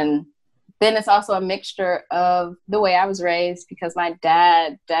 And then it's also a mixture of the way I was raised, because my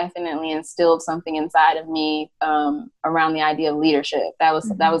dad definitely instilled something inside of me around the idea of leadership. That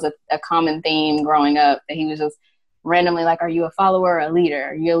was a common theme growing up, that he was just randomly like, are you a follower or a leader?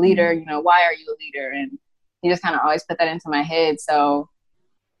 Are you a leader? Why are you a leader? And he just kind of always put that into my head. So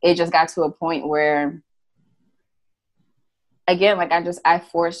it just got to a point where, again, like I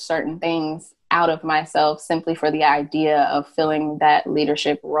forced certain things out of myself simply for the idea of filling that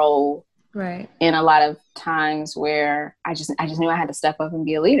leadership role. Right. In a lot of times where I just knew I had to step up and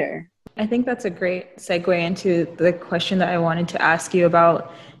be a leader. I think that's a great segue into the question that I wanted to ask you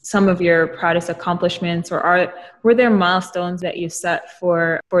about some of your proudest accomplishments, or were there milestones that you set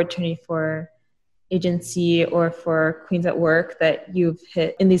for 24 agency or for Queens at Work that you've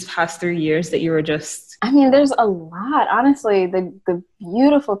hit in these past 3 years that you were just... I mean, there's a lot. Honestly, the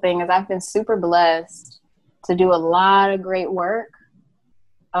beautiful thing is I've been super blessed to do a lot of great work.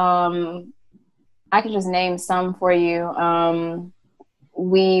 I can just name some for you.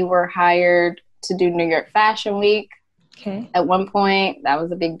 We were hired to do New York Fashion Week. Okay. At one point, that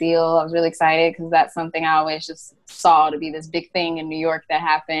was a big deal. I was really excited, because that's something I always just saw to be this big thing in New York that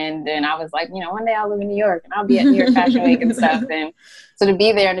happened. And I was like, one day I'll live in New York and I'll be at New York Fashion Week and stuff. And so to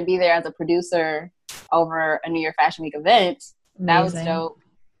be there as a producer over a New York Fashion Week event, that was dope.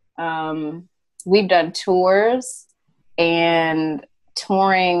 We've done tours, and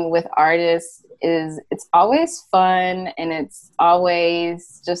touring with artists it's always fun, and it's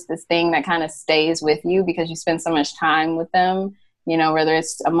always just this thing that kind of stays with you because you spend so much time with them, whether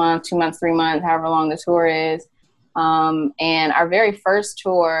it's a month, 2 months, 3 months, however long the tour is. And our very first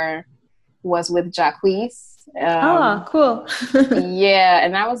tour, was with Jacquees. Cool. Yeah,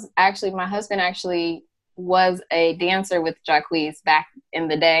 and that was actually, my husband actually was a dancer with Jacquees back in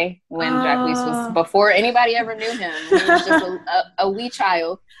the day when Jacquees was, before anybody ever knew him. He was just a wee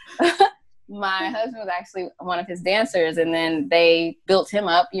child. My husband was actually one of his dancers, and then they built him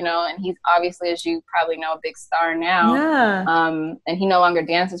up, you know, and he's obviously, as you probably know, a big star now. Yeah. And he no longer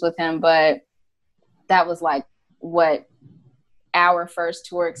dances with him, but that was like what our first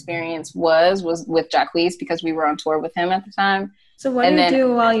tour experience was with Jacquees, because we were on tour with him at the time. So what do you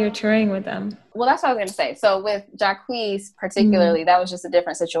do while you're touring with them? Well, that's what I was going to say. So with Jacquees particularly, that was just a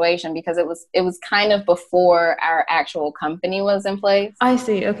different situation, because it was kind of before our actual company was in place. I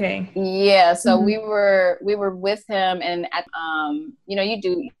see. Okay. Yeah. So we were with him, and at, you know, you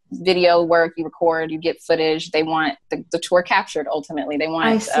do video work, you record, you get footage. They want the tour captured. Ultimately, they want.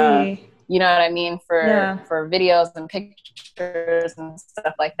 I see. You know what I mean? For videos and pictures and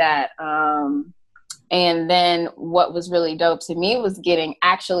stuff like that. And then what was really dope to me was getting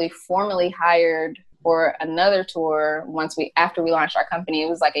actually formally hired for another tour after we launched our company. It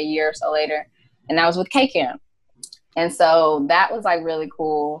was like a year or so later, and that was with K-Camp. And so that was like really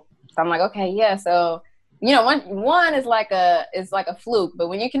cool. So I'm like, okay, yeah. So, you know, one is like a fluke, but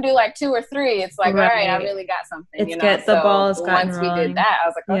when you can do like 2 or 3, it's like, all right, I really got something. It's you know? Get the balls once we did that, I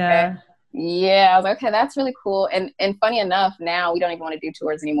was like, okay. Yeah, I was like, okay, that's really cool. And funny enough, now we don't even want to do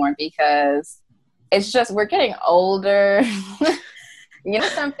tours anymore, because it's just, we're getting older. You know,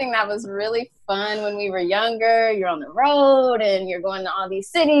 something that was really fun when we were younger, you're on the road and you're going to all these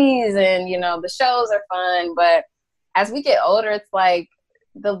cities, and, you know, the shows are fun. But as we get older, it's like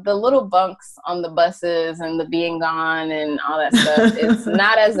the little bunks on the buses and the being gone and all that stuff, it's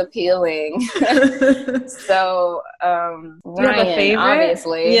not as appealing. So, Ryan, you have a favorite?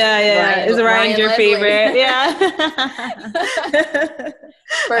 Obviously. Yeah. Is Ryan your Leslie. favorite? Yeah.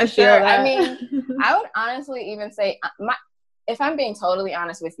 For sure. I mean, I would honestly even say, if I'm being totally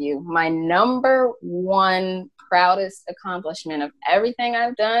honest with you, my number one proudest accomplishment of everything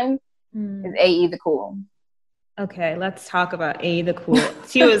I've done is AE the Cool. Okay, let's talk about AE the Cool.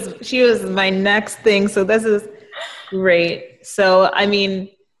 She was my next thing, so this is great. So, I mean,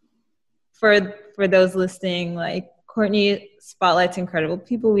 for those listening, like, Kourtni spotlights incredible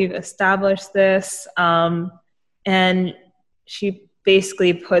people. We've established this, and she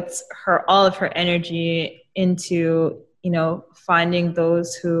basically puts all of her energy into, you know, finding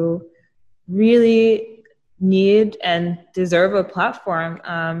those who really need and deserve a platform,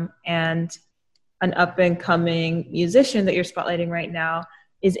 and an up-and-coming musician that you're spotlighting right now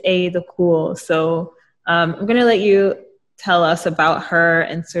is AE the Cool. So I'm going to let you tell us about her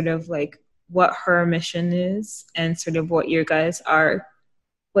and sort of like what her mission is, and sort of what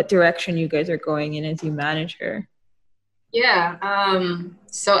direction you guys are going in as you manage her. Yeah.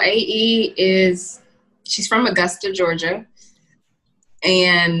 So AE she's from Augusta, Georgia.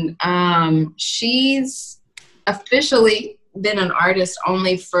 And she's officially been an artist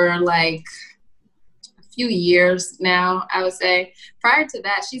only for like few years now, I would say. Prior to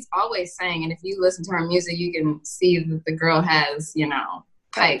that, she's always sang, and if you listen to her music, you can see that the girl has, you know,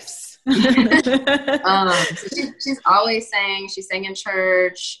 pipes. So she's always sang. She sang in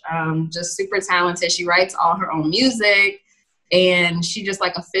church, just super talented. She writes all her own music, and she just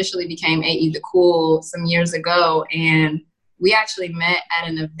like officially became AE the Cool some years ago. And we actually met at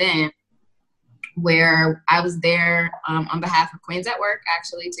an event where I was there on behalf of Queens at Work,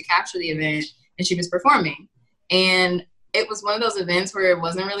 actually, to capture the event. And she was performing. And it was one of those events where it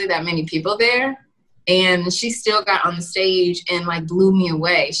wasn't really that many people there. And she still got on the stage and like blew me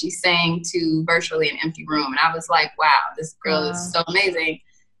away. She sang to virtually an empty room. And I was like, wow, this girl is so amazing.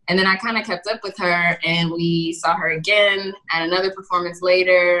 And then I kind of kept up with her, and we saw her again at another performance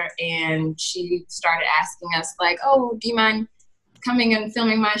later. And she started asking us like, oh, do you mind coming and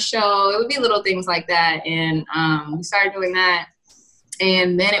filming my show? It would be little things like that. And we started doing that.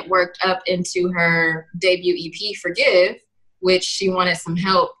 And then it worked up into her debut EP, Forgive, which she wanted some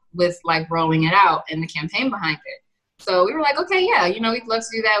help with like rolling it out and the campaign behind it. So we were like, okay, yeah, you know, we'd love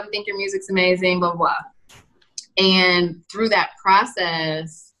to do that. We think your music's amazing, blah, blah. And through that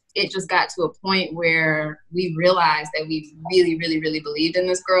process, it just got to a point where we realized that we really, really, really believed in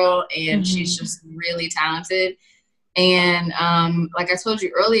this girl, and she's just really talented. And like I told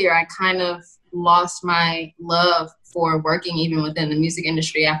you earlier, I kind of lost my love for working even within the music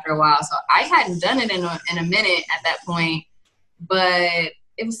industry after a while. So I hadn't done it in a minute at that point, but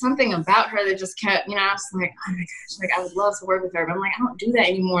it was something about her that just kept, you know, I was like, oh my gosh, like I would love to work with her, but I'm like, I don't do that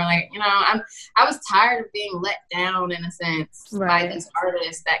anymore. Like, you know, I was tired of being let down in a sense by these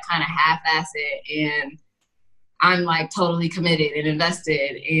artists that kind of half-ass it. And I'm like totally committed and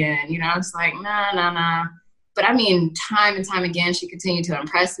invested. And, you know, I was like, nah. But I mean, time and time again, she continued to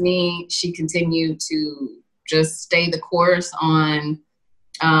impress me. She continued to just stay the course on,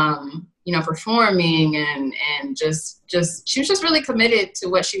 you know, performing and just she was just really committed to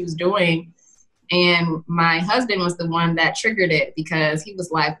what she was doing. And my husband was the one that triggered it, because he was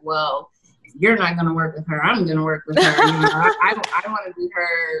like, well, if you're not going to work with her, I'm going to work with her. You know, I want to be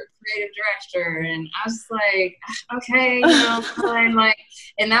her creative director. And I was like, okay, you know, fine. Like,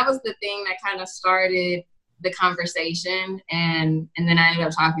 and that was the thing that kind of started the conversation. And then I ended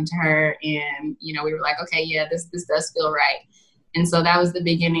up talking to her, and, you know, we were like, okay, yeah, this does feel right. And so that was the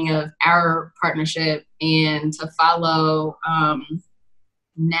beginning of our partnership. And to follow,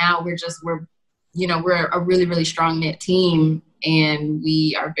 now we're a really, really strong knit team, and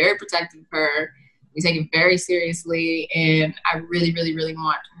we are very protective of her. We take it very seriously, and I really, really, really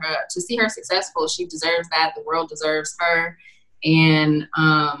want her to see her successful. She deserves that. The world deserves her. And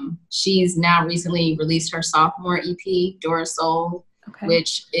she's now recently released her sophomore EP, Dora Soul,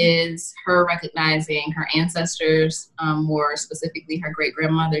 which is her recognizing her ancestors, more specifically her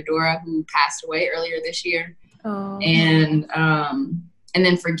great-grandmother, Dora, who passed away earlier this year. Oh. And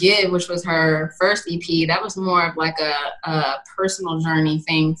then Forgive, which was her first EP, that was more of like a personal journey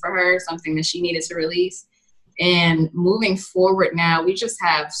thing for her, something that she needed to release. And moving forward now, we just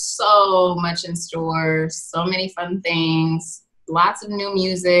have so much in store, so many fun things, lots of new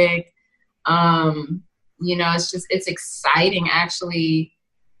music. You know, it's exciting actually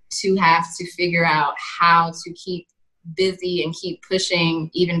to have to figure out how to keep busy and keep pushing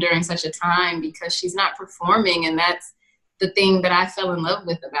even during such a time, because she's not performing, and that's the thing that I fell in love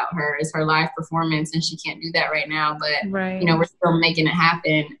with about her, is her live performance, and she can't do that right now, but you know, we're still making it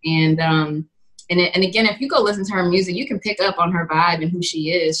happen. And again, if you go listen to her music, you can pick up on her vibe and who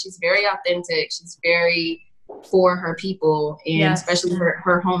she is. She's very authentic. She's very for her people, and especially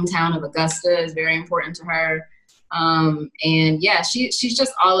her hometown of Augusta is very important to her. And yeah, she's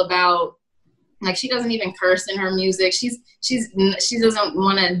just all about, like, she doesn't even curse in her music. She doesn't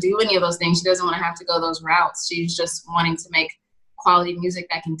want to do any of those things. She doesn't want to have to go those routes. She's just wanting to make quality music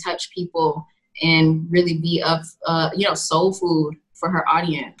that can touch people and really be of, you know, soul food for her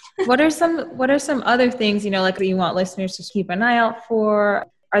audience. What are some other things, you know, like, that you want listeners to keep an eye out for?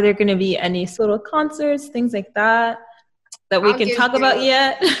 Are there going to be any little concerts, things like that we can talk about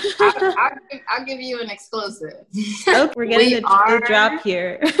yet? I'll give you an exclusive. Oh, we're getting the drop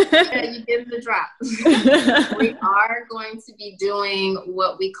here. Yeah, you get the drop. We are going to be doing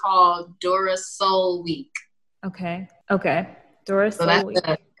what we call Dora Soul Week. Okay. Dora Soul Week.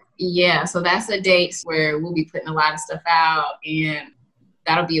 So that's a date where we'll be putting a lot of stuff out, and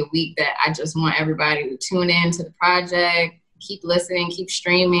that'll be a week that I just want everybody to tune in to the project, keep listening, keep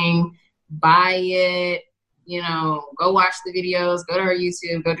streaming, buy it. You know, go watch the videos, go to her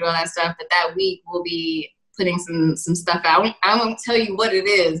YouTube, go do all that stuff. But that week we'll be putting some stuff out. I won't tell you what it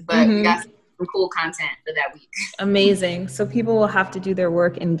is, but we got some cool content for that week. Amazing. So people will have to do their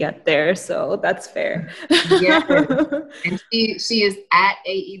work and get there. So that's fair. Yeah. And she is at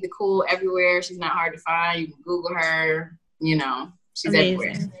AE the Cool everywhere. She's not hard to find. You can Google her. You know, she's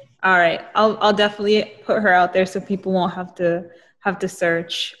everywhere. All right. I'll definitely put her out there so people won't have to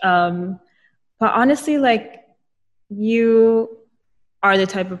search. But honestly, like, you are the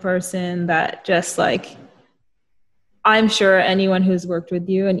type of person that just, like, I'm sure anyone who's worked with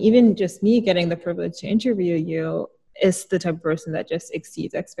you, and even just me getting the privilege to interview you, is the type of person that just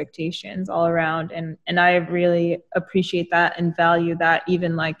exceeds expectations all around. And I really appreciate that and value that.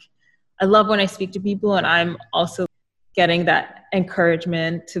 Even, like, I love when I speak to people and I'm also getting that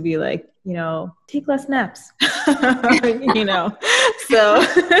encouragement to be like, you know, take less naps, you know. So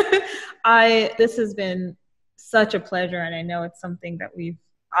this has been such a pleasure, and I know it's something that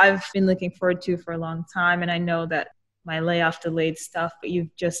I've been looking forward to for a long time. And I know that my layoff delayed stuff, but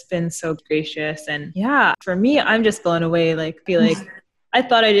you've just been so gracious. And yeah, for me, I'm just blown away. Like, feel like I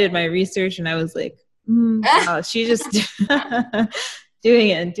thought I did my research, and I was like, wow, she just doing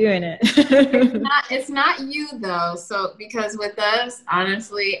it. It's not you though. So, because with us,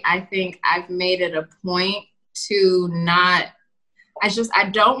 honestly, I think I've made it a point to not, I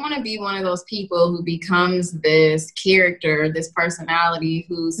don't want to be one of those people who becomes this character, this personality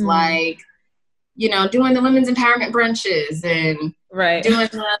who's like, you know, doing the women's empowerment brunches and doing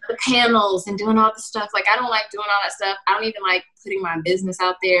the panels and doing all the stuff. Like, I don't like doing all that stuff. I don't even like putting my business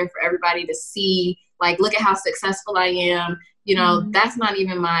out there for everybody to see, like, look at how successful I am. You know, that's not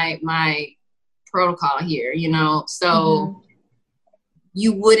even my protocol here, you know? So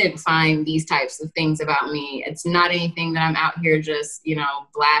you wouldn't find these types of things about me. It's not anything that I'm out here just, you know,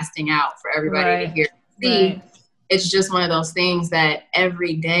 blasting out for everybody to hear. See. it's just one of those things that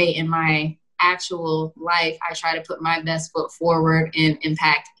every day in my actual life, I try to put my best foot forward and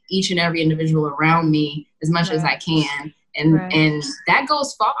impact each and every individual around me as much as I can. And that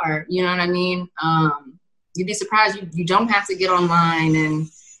goes far, you know what I mean? You'd be surprised. You don't have to get online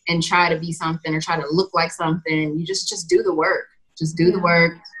and try to be something or try to look like something. You just do the work. Just do the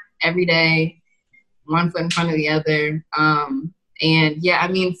work every day, one foot in front of the other. And yeah, I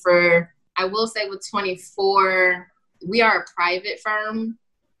mean, I will say with 24, we are a private firm.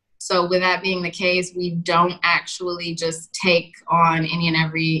 So with that being the case, we don't actually just take on any and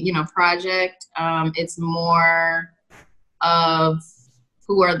every, project. It's more of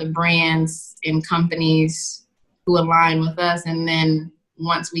who are the brands and companies who align with us. And then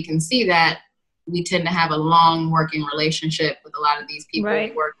once we can see that, we tend to have a long working relationship with a lot of these people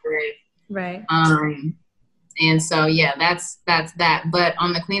we work with. Right. And so, yeah, that's that. But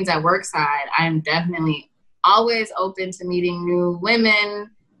on the Queens at Work side, I am definitely always open to meeting new women,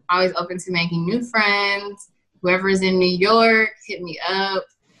 always open to making new friends. Whoever is in New York, hit me up.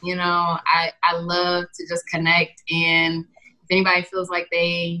 I love to just connect. And if anybody feels like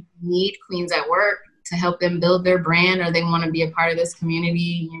they need Queens at Work to help them build their brand or they want to be a part of this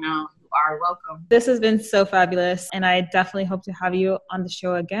community, you are welcome. This has been so fabulous. And I definitely hope to have you on the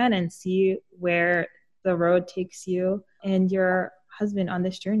show again and see where the road takes you and your husband on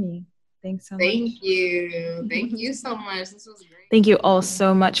this journey. Thanks so much. Thank you. Thank you so much. This was great. Thank you all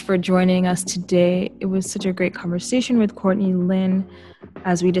so much for joining us today. It was such a great conversation with Kourtni Lynn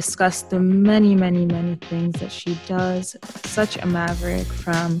as we discussed the many, many, many things that she does. Such a maverick,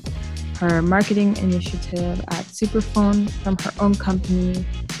 from her marketing initiative at Superphone, from her own company,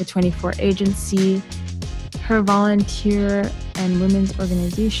 the 24 Agency, her volunteer and women's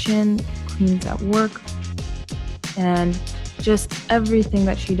organization, Queens at Work, and just everything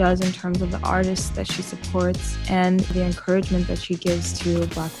that she does in terms of the artists that she supports and the encouragement that she gives to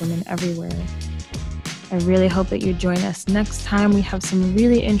Black women everywhere. I really hope that you join us next time. We have some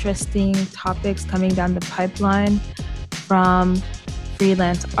really interesting topics coming down the pipeline, from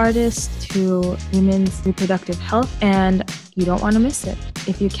freelance artists to women's reproductive health, and you don't want to miss it.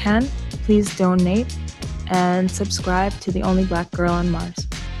 If you can, please donate and subscribe to The Only Black Girl on Mars.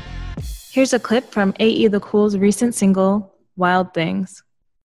 Here's a clip from A.E. The Cool's recent single, Wild Things.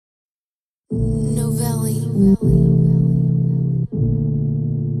 No valley.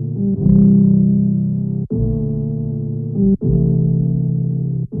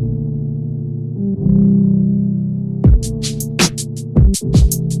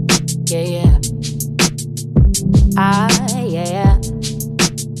 Yeah.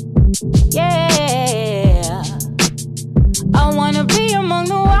 Yeah. I wanna be among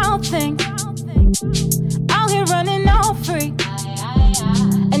the wild things, out here running all free,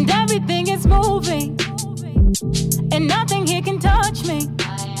 and everything is moving, and nothing here can touch me.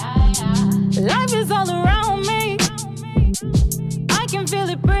 Life is all around me, I can feel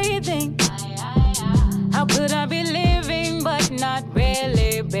it breathing. How could I be living